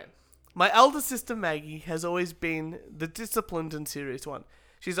 So anyway, my elder sister Maggie has always been the disciplined and serious one.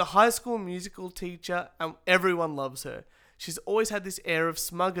 She's a high school musical teacher and everyone loves her. She's always had this air of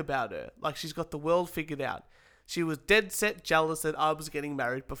smug about her, like she's got the world figured out. She was dead set jealous that I was getting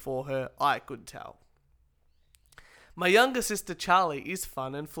married before her, I could tell. My younger sister Charlie is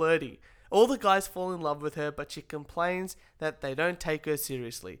fun and flirty. All the guys fall in love with her, but she complains that they don't take her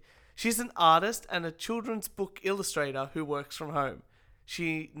seriously. She's an artist and a children's book illustrator who works from home.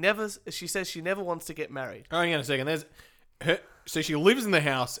 She says she never wants to get married. Oh, hang on a second. There's her. So she lives in the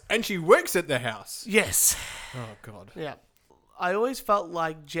house and she works at the house. Yes. Oh God. Yeah. I always felt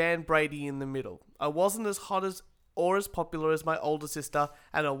like Jan Brady in the middle. I wasn't as hot as or as popular as my older sister,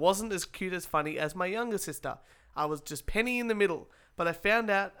 and I wasn't as cute as funny as my younger sister. I was just penny in the middle. But I found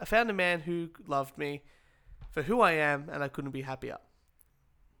a man who loved me for who I am, and I couldn't be happier.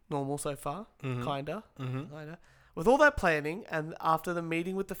 Normal so far? Kinda. Kinda. With all that planning, and after the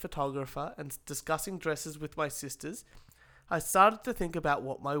meeting with the photographer and discussing dresses with my sisters, I started to think about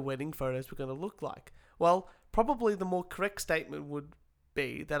what my wedding photos were going to look like. Well, probably the more correct statement would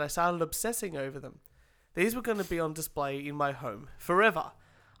be that I started obsessing over them. These were going to be on display in my home forever.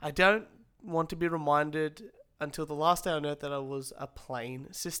 I don't want to be reminded until the last day on earth that I was a plain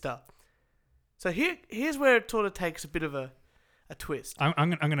sister. So here's where it sort of takes a bit of a twist. I'm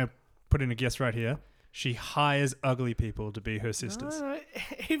going to put in a guess right here. She hires ugly people to be her sisters. No,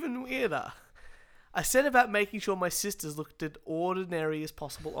 even weirder. I set about making sure my sisters looked as ordinary as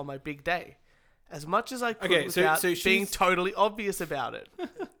possible on my big day. As much as I could without being totally obvious about it.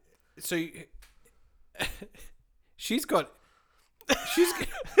 So she's got...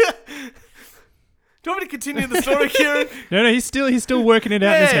 Do you want me to continue the story, Kieran? No, he's still working it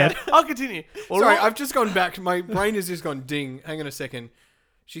out in his head. I'll continue. Sorry, I've just gone back. My brain has just gone ding. Hang on a second.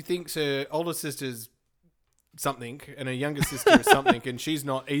 She thinks her older sister's something and her younger sister is something, and she's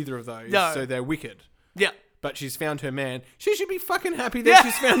not either of those. No. So they're wicked. Yeah. But she's found her man. She should be fucking happy that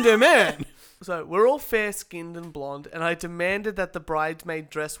she's found her man. So we're all fair-skinned and blonde, and I demanded that the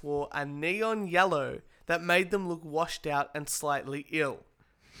bridesmaid dress wore a neon yellow that made them look washed out and slightly ill.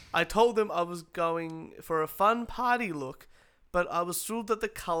 I told them I was going for a fun party look, but I was thrilled that the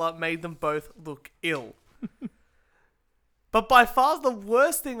colour made them both look ill. But by far the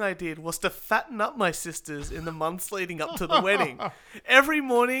worst thing I did was to fatten up my sisters in the months leading up to the wedding. Every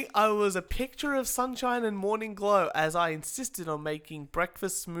morning I was a picture of sunshine and morning glow as I insisted on making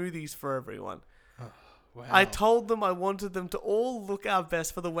breakfast smoothies for everyone. Wow. I told them I wanted them to all look our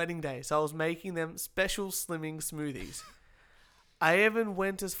best for the wedding day, so I was making them special slimming smoothies. I even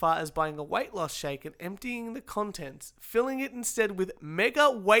went as far as buying a weight loss shake and emptying the contents, filling it instead with mega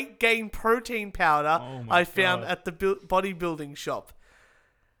weight gain protein powder I found at the bodybuilding shop.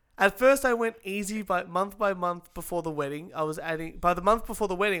 At first, I went easy by month before the wedding. By the month before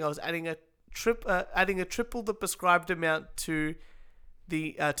the wedding, I was adding a triple the prescribed amount to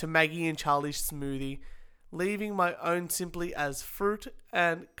Maggie and Charlie's smoothie, leaving my own simply as fruit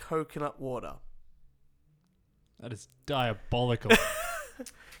and coconut water. That is diabolical.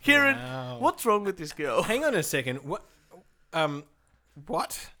 Kieran, Wow. what's wrong with this girl? Hang on a second. What?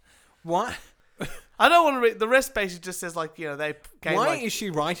 What? I don't want to read. The rest basically just says they came. Why is she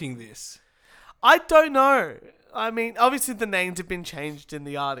writing this? I don't know. I mean, obviously the names have been changed in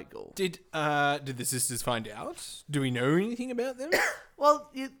the article. Did the sisters find out? Do we know anything about them? Well,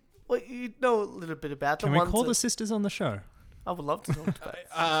 you know a little bit about them. Can we call the sisters on the show? I would love to talk about it.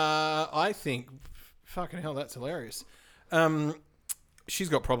 I think, fucking hell, that's hilarious. She's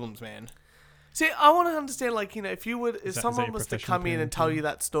got problems, man. See, I want to understand, if someone your was to professional come in and opinion? tell you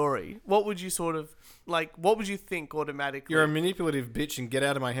that story, what would you what would you think automatically? You're a manipulative bitch and get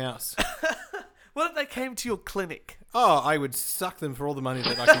out of my house. What if they came to your clinic? Oh, I would suck them for all the money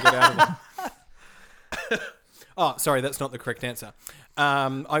that I can get out of them. Oh, sorry, that's not the correct answer.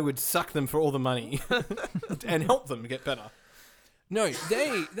 I would suck them for all the money and help them get better. No,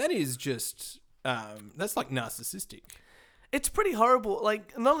 that is just, that's like narcissistic. It's pretty horrible.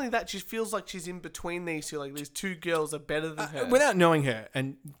 Not only that, she feels like she's in between these two. These two girls are better than her. Without knowing her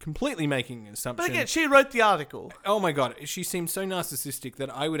and completely making an assumption. But again, she wrote the article. Oh my God, she seems so narcissistic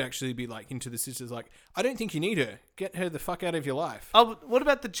that I would actually be into the sisters I don't think you need her. Get her the fuck out of your life. Oh, what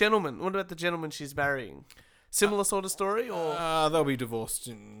about the gentleman? What about the gentleman she's marrying? Similar sort of story, or they'll be divorced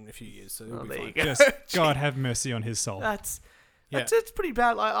in a few years, so they'll be there fine. you go. Just God have mercy on his soul. It's pretty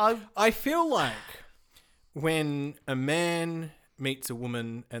bad. I feel like when a man meets a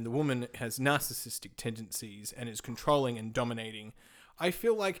woman and the woman has narcissistic tendencies and is controlling and dominating, I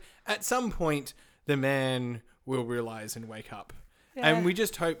feel like at some point the man will realize and wake up. Yeah. And we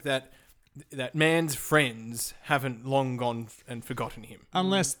just hope that man's friends haven't long gone and forgotten him.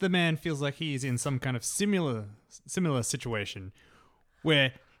 Unless the man feels like he's in some kind of similar situation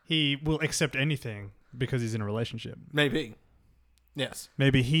where he will accept anything because he's in a relationship. Maybe. Yes.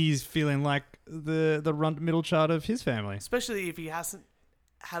 Maybe he's feeling like the runt middle child of his family. especially if he hasn't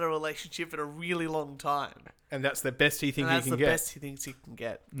had a relationship in a really long time. And that's the best he And thinks that's he the can get. best he thinks he can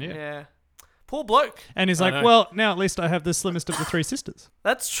get. Yeah. Poor bloke. And he's I like, know. well, now at least I have the slimmest of the three sisters.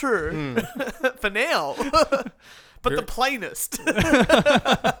 That's true. For now. But the plainest.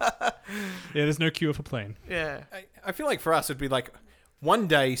 Yeah, there's no cure for plain. Yeah. I feel like for us, it'd be like one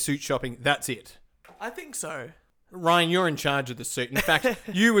day suit shopping, that's it. I think so. Ryan, you're in charge of the suit. In fact,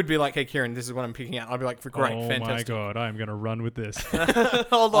 you would be like, hey, Kieran, this is what I'm picking out. I'd be like, great, oh fantastic. my god, I'm gonna run with this.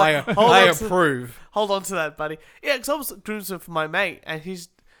 Hold on. I approve. Hold on to that, buddy. Yeah, because I was doing something for my mate, and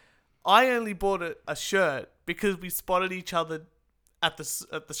I only bought a shirt because we spotted each other at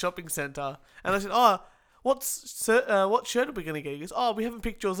the shopping center, and I said, "Oh, what shirt are we gonna get?" He goes, "Oh, we haven't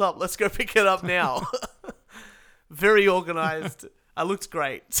picked yours up. Let's go pick it up now." Very organized. I looked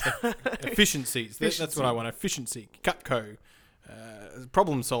great. Efficiencies. That's what I want. Efficiency. Cutco.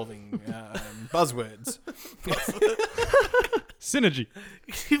 Problem solving. Buzzwords. Synergy.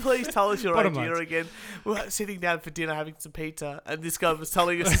 Can you please tell us your Bottom idea lines. again? We were sitting down for dinner having some pizza, and this guy was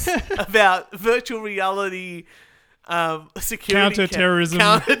telling us about virtual reality security Counter-terrorism.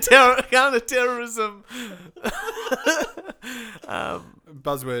 counter-terrorism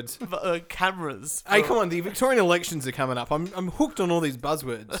Buzzwords. cameras. Hey, come on! The Victorian elections are coming up. I'm hooked on all these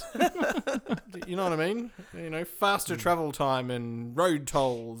buzzwords. You know what I mean? You know, faster travel time and road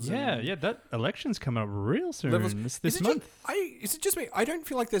tolls. Yeah, and yeah, that election's coming up real soon. levels. This Is it month. is it just me? I don't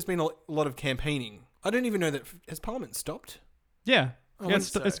feel like there's been a lot of campaigning. I don't even know that has Parliament stopped. Yeah, I yeah,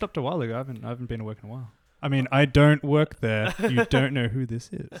 wouldn't it say. stopped a while ago. I haven't been to work in a while. I mean, I don't work there. You don't know who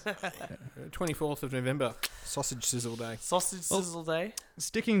this is. 24th of November, sausage sizzle day. Sausage sizzle day.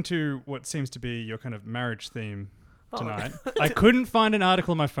 Sticking to what seems to be your kind of marriage theme Oh. tonight, I couldn't find an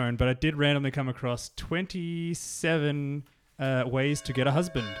article on my phone, but I did randomly come across 27 ways to get a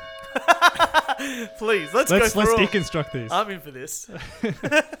husband. Please, let's Let's go through 'em. deconstruct these. I'm in for this.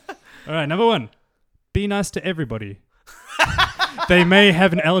 All right, number 1. Be nice to everybody. They may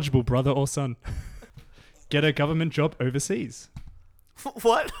have an eligible brother or son. Get a government job overseas.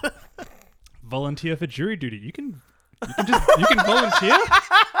 What? Volunteer for jury duty. You can volunteer.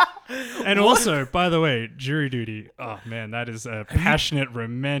 And also, by the way, jury duty. Oh man, that is a passionate,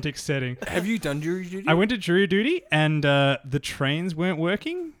 romantic setting. Have you done jury duty? I went to jury duty, and the trains weren't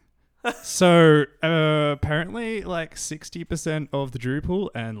working. So apparently, like 60% of the jury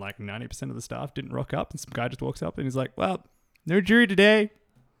pool and like 90% of the staff didn't rock up. And some guy just walks up and he's like, "Well, no jury today,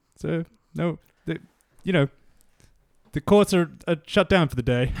 so no, the courts are shut down for the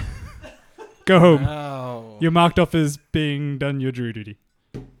day. Go home. Oh, You're marked off as being done your jury duty."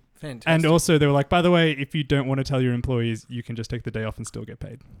 fantastic. And also, they were like, "By the way, if you don't want to tell your employees, you can just take the day off and still get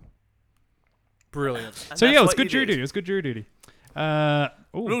paid." Brilliant. And So that's yeah, it was what good you jury did. duty. It was good jury duty.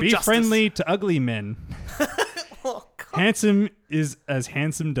 Real Be justice. friendly to ugly men. Oh, God. Handsome is as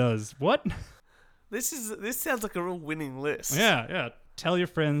handsome does. What? This sounds like a real winning list. Yeah. Tell your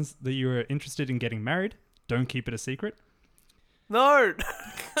friends that you are interested in getting married. Don't keep it a secret. No.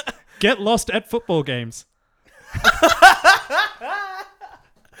 Get lost at football games.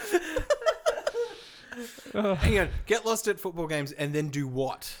 Hang on. Get lost at football games and then do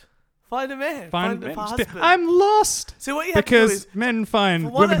what? Find a man. Find a men. husband. I'm lost. So what you have to do Because is, men find For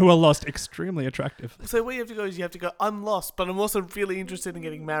what women I- who are lost extremely attractive. so what you have to go is you have to go, I'm lost, but I'm also really interested in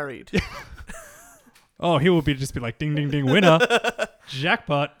getting married. Oh, he will just be like, ding, ding, ding, winner.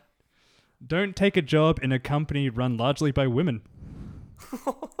 Jackpot. Don't take a job in a company run largely by women.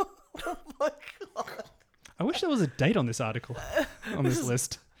 Oh my God. I wish there was a date on this article, on this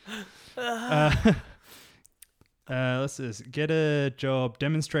list. Let's see this. Get a job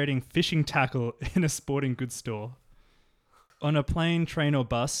demonstrating fishing tackle in a sporting goods store. On a plane, train, or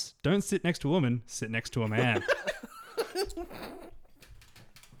bus, don't sit next to a woman, sit next to a man.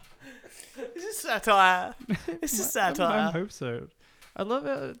 This is satire. This is I satire. hope so. I love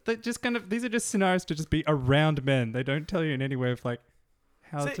it. They just these are just scenarios to just be around men. They don't tell you in any way of like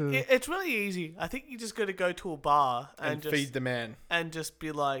how So to. it's really easy. I think you just got to go to a bar And just feed the man. and just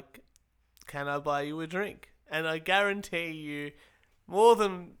be like, "Can I buy you a drink?" And I guarantee you, more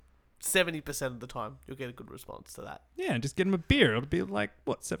than 70% of the time, you'll get a good response to that. Yeah, just get him a beer. It'll be like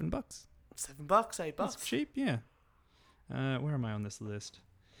what, $7? $7, $8 That's bucks. cheap. Yeah. Where am I on this list?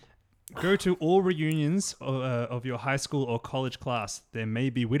 Go to all reunions of your high school or college class. There may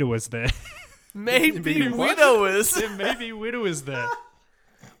be widowers there. Maybe Maybe what? widowers. There may be widowers there.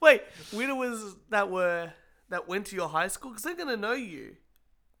 Wait, widowers that went to your high school, because they're gonna know you.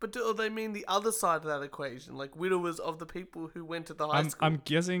 But do they mean the other side of that equation, like widowers of the people who went to the high school? I'm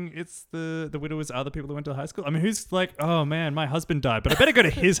guessing it's the widowers are the people that went to high school. I mean, who's like, oh man, my husband died, but I better go to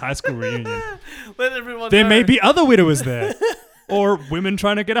his high school reunion. Let everyone There know. may be other widowers there. Or women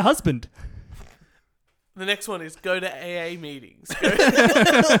trying to get a husband. The next one is go to AA meetings.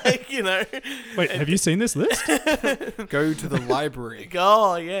 Like, you know. Wait, have you seen this list? Go to the library.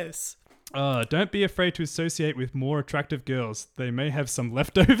 Oh, yes. Don't be afraid to associate with more attractive girls. They may have some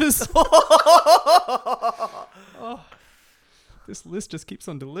leftovers. This list just keeps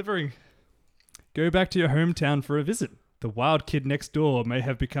on delivering. Go back to your hometown for a visit. The wild kid next door may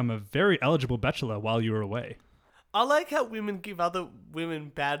have become a very eligible bachelor while you were away. I like how women give other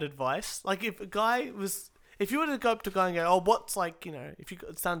women bad advice. Like, if you were to go up to a guy and go, oh, what's like, you know, if you're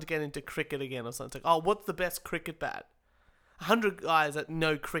starting to get into cricket again or something, it's like, oh, what's the best cricket bat? 100 guys that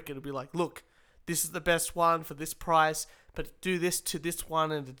know cricket would be like, look, this is the best one for this price, but do this to this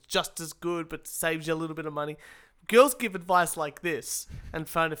one and it's just as good, but saves you a little bit of money. Girls give advice like this and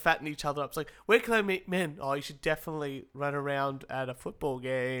trying to fatten each other up. It's like, where can I meet men? Oh, you should definitely run around at a football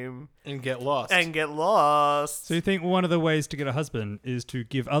game. And get lost. So you think one of the ways to get a husband is to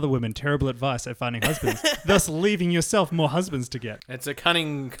give other women terrible advice at finding husbands, thus leaving yourself more husbands to get? It's a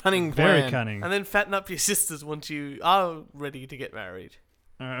cunning plan. Very cunning. And then fatten up your sisters once you are ready to get married.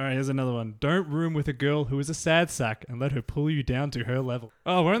 All right, here's another one. Don't room with a girl who is a sad sack and let her pull you down to her level.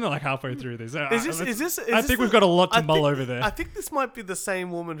 Oh, we're only like halfway through this. I think we've got a lot to mull over there. I think this might be the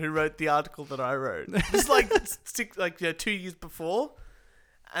same woman who wrote the article that I wrote. Just like 2 years before,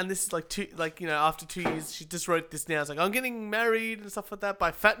 and this is after 2 years, she just wrote this now. It's like, I'm getting married and stuff like that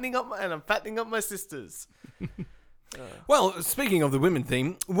by fattening up, I'm fattening up my sisters. Well, speaking of the women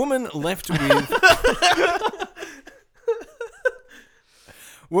theme, woman left with.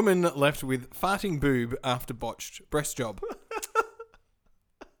 Woman left with farting boob after botched breast job.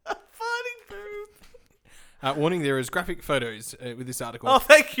 Farting boob. Warning, there is graphic photos with this article. Oh,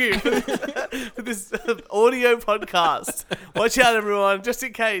 thank you for this audio podcast. Watch out, everyone, just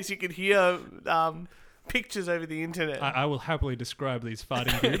in case you can hear pictures over the internet. I will happily describe these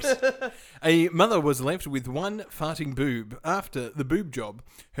farting boobs. A mother was left with one farting boob after the boob job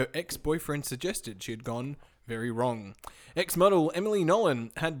her ex-boyfriend suggested she had gone very wrong. Ex-model Emily Nolan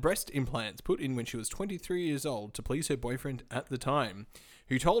had breast implants put in when she was 23 years old to please her boyfriend at the time,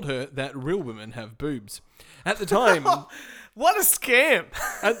 who told her that real women have boobs. At the time... What a scam!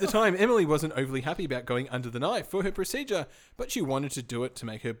 At the time, Emily wasn't overly happy about going under the knife for her procedure, but she wanted to do it to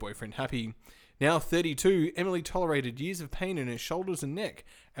make her boyfriend happy. Now 32, Emily tolerated years of pain in her shoulders and neck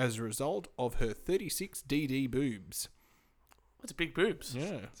as a result of her 36 DD boobs. That's big boobs.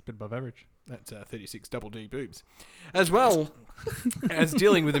 Yeah. It's a bit above average. That's 36 double D boobs. As well as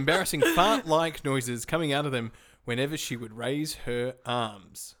dealing with embarrassing fart-like noises coming out of them whenever she would raise her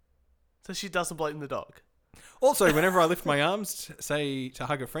arms. So she doesn't blame the dog. Also, whenever I lift my arms, say to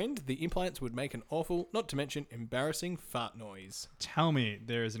hug a friend, the implants would make an awful, not to mention embarrassing fart noise. Tell me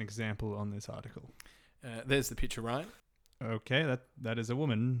there is an example on this article. There's the picture, right? Okay, that is a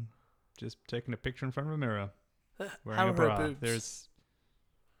woman just taking a picture in front of a mirror. Wearing How a are bra. her boobs?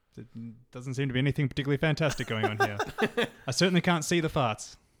 There doesn't seem to be anything particularly fantastic going on here. I certainly can't see the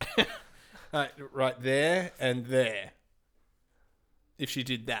farts. Right there and there. If she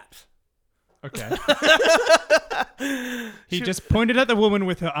did that. Okay. He just pointed at the woman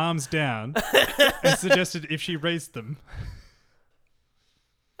with her arms down and suggested if she raised them.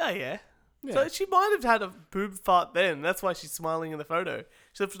 Oh, yeah. So she might have had a boob fart then. That's why she's smiling in the photo.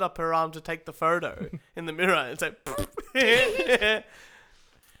 She lifted up her arm to take the photo in the mirror and say,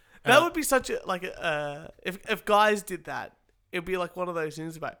 that would be such a, if guys did that, it'd be like one of those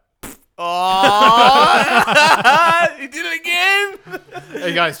things about, oh, he did it again.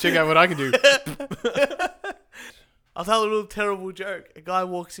 Hey guys, check out what I can do. I'll tell a real terrible joke. A guy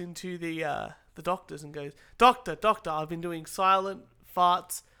walks into the doctor's and goes, Doctor, I've been doing silent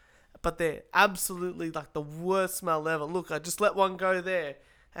farts, but they're absolutely like the worst smell ever. Look, I just let one go there.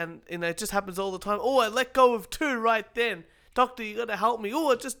 And it just happens all the time. Oh, I let go of 2 right then. Doctor, you got to help me.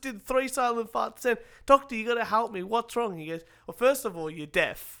 Oh, I just did 3 silent farts then. Doctor, you got to help me. What's wrong? He goes, well, first of all, you're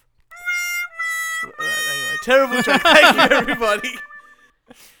deaf. Anyway, terrible joke. Thank you, everybody.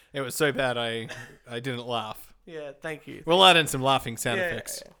 It was so bad I didn't laugh. Yeah, thank you. We'll add in some laughing sound Yeah,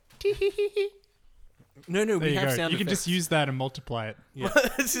 effects. yeah. No, There we you have go. sound You can effects. just use that and multiply it. Yeah.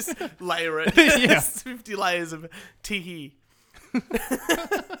 It's just layer it. Yeah. It's 50 layers of tee.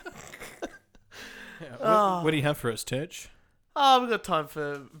 What do you have for us, Turch? Oh, we've got time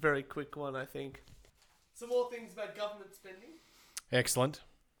for a very quick one, I think. Some more things about government spending. Excellent.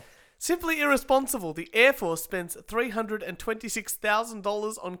 Simply irresponsible. The Air Force spends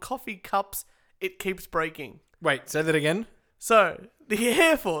 $326,000 on coffee cups it keeps breaking. Wait, say that again? So, the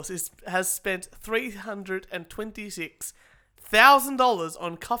Air Force has spent $326,000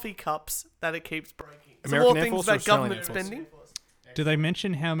 on coffee cups that it keeps breaking. Some American more Air things Force or about Australian government Air Force? spending. Do they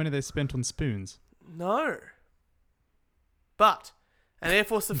mention how many they spent on spoons? No. But an Air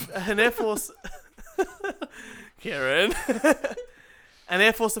Force, Kieran, an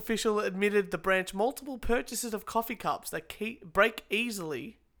Air Force official admitted the branch multiple purchases of coffee cups that break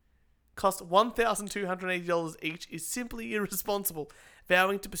easily, cost $1,280 each, is simply irresponsible,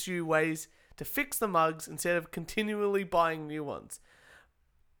 vowing to pursue ways to fix the mugs instead of continually buying new ones.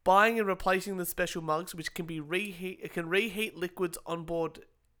 Buying and replacing the special mugs, which can reheat liquids on board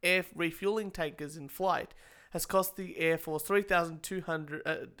air refueling tankers in flight, has cost the Air Force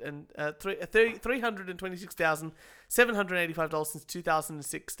 $326,785 since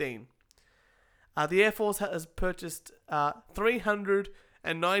 2016. The Air Force has purchased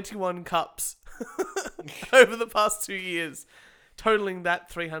 391 cups over the past 2 years, totaling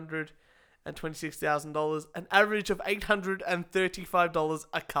that $326,000, an average of $835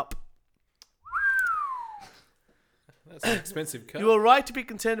 a cup. That's an expensive cup. You are right to be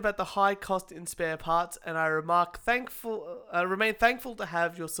concerned about the high cost in spare parts, and I remain thankful to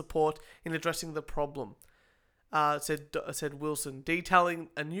have your support in addressing the problem, said Wilson, detailing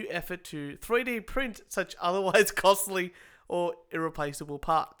a new effort to 3D print such otherwise costly or irreplaceable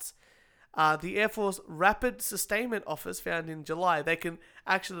parts. The Air Force Rapid Sustainment Office found in July they can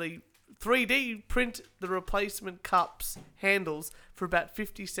actually 3D print the replacement cups handles for about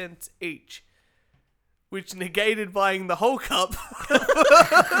 50 cents each, which negated buying the whole cup for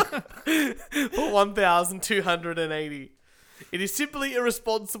 $1,280. It is simply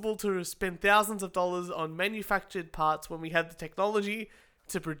irresponsible to spend thousands of dollars on manufactured parts when we have the technology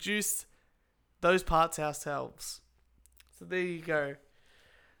to produce those parts ourselves. So there you go.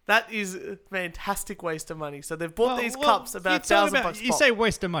 That is a fantastic waste of money. So they've bought these cups about $1,000 You say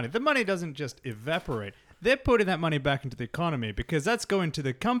waste of money. The money doesn't just evaporate. They're putting that money back into the economy because that's going to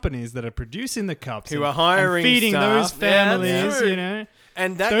the companies that are producing the cups Who are hiring and feeding staff. those families, Yeah, that's true. you know.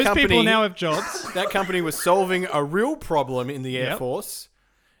 And that Those company, people now have jobs. that company was solving a real problem in the Air Yep. Force,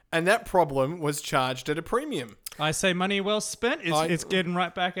 and that problem was charged at a premium. I say money well spent. It's getting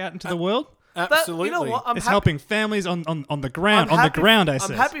right back out into the world. Absolutely. You know what? It's helping families on the ground. I'm The ground, I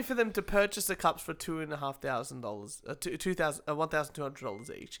say. I'm happy for them to purchase the cups for $2,500,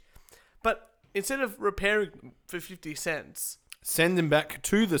 $1,200 each. But instead of repairing them for 50 cents, Send them back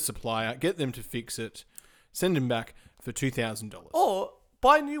to the supplier, get them to fix it, send them back for $2,000. or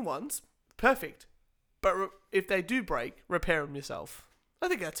buy new ones, perfect. But if they do break, repair them yourself. I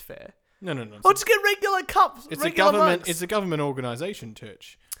think that's fair. No. Or just get regular cups. It's a regular government. mugs. It's a government organisation,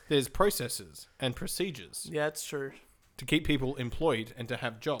 Turch. There's processes and procedures Yeah, it's true. to keep people employed and to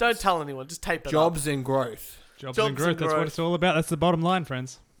have jobs. Don't tell anyone. Just tape it up. Jobs and growth. Jobs Jobs and growth. and That's what growth. it's all about. That's the bottom line,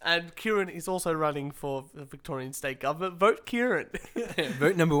 friends. And Kieran is also running for the Victorian state government. Vote Kieran.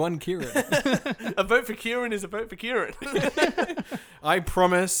 Vote number 1, Kieran. A vote for Kieran is a vote for Kieran. I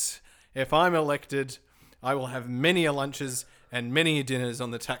promise, if I'm elected, I will have many a lunches and many a dinners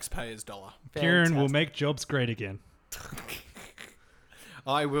on the taxpayer's dollar. Kieran will Fantastic. make jobs great again.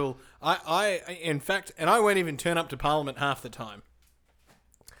 I will. In fact, and I won't even turn up to Parliament half the time.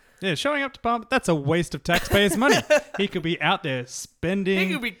 Yeah, showing up to Parliament, that's a waste of taxpayers' money. He could be out there spending. He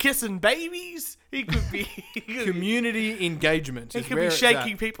could be kissing babies. He could be. Community engagement. He is could where be it's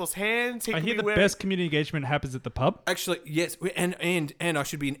shaking at. people's hands. He I could hear be the wearing- best community engagement happens at the pub. Actually, yes, and I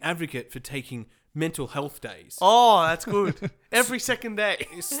should be an advocate for taking mental health days. Oh, that's good. Every second day.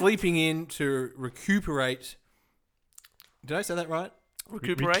 Sleeping in to recuperate. Did I say that right?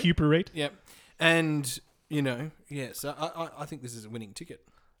 Recuperate. Recuperate. Yep. And, yes, I think this is a winning ticket.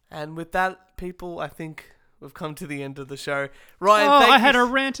 And with that, people, I think we've come to the end of the show. Ryan, Oh, thank I had you. a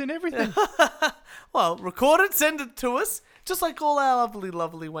rant and everything. Well, record it, send it to us, just like all our lovely,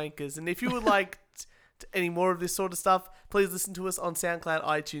 lovely wankers. And if you would like any more of this sort of stuff, please listen to us on SoundCloud,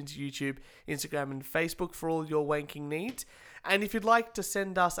 iTunes, YouTube, Instagram, and Facebook for all your wanking needs. And if you'd like to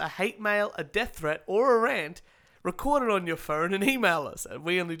send us a hate mail, a death threat, or a rant, record it on your phone and email us at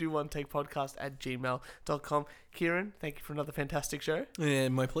weonlydoonetakepodcast@gmail.com. Kieran, thank you for another fantastic show. Yeah,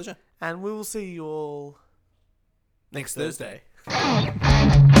 my pleasure. And we will see you all next Thursday.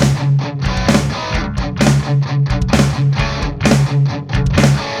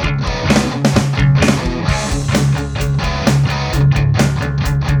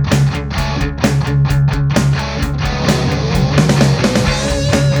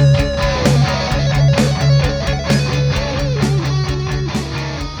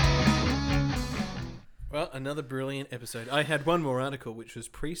 Well, another brilliant episode. I had one more article, which was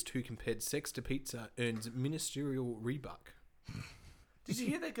priest who compared sex to pizza earns ministerial rebuck. Did you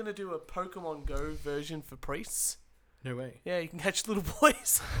hear they're going to do a Pokemon Go version for priests? No way. Yeah, you can catch little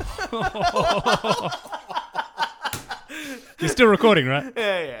boys. You're still recording, right?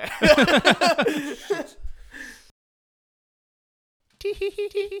 Yeah.